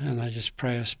you. And I just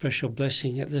pray a special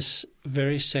blessing at this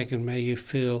very second. May you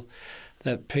feel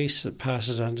that peace that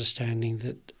passes understanding,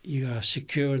 that you are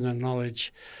secure in the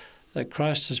knowledge that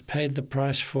Christ has paid the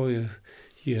price for you.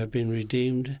 You have been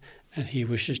redeemed, and he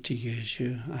wishes to use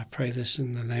you. I pray this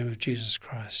in the name of Jesus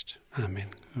Christ. Amen.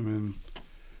 Amen.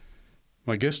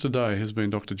 My guest today has been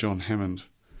Dr. John Hammond.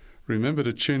 Remember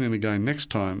to tune in again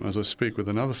next time as I speak with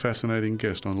another fascinating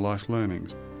guest on Life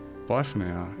Learnings. Bye for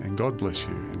now, and God bless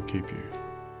you and keep you.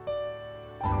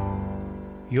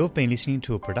 You've been listening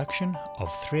to a production of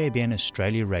 3ABN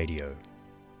Australia Radio.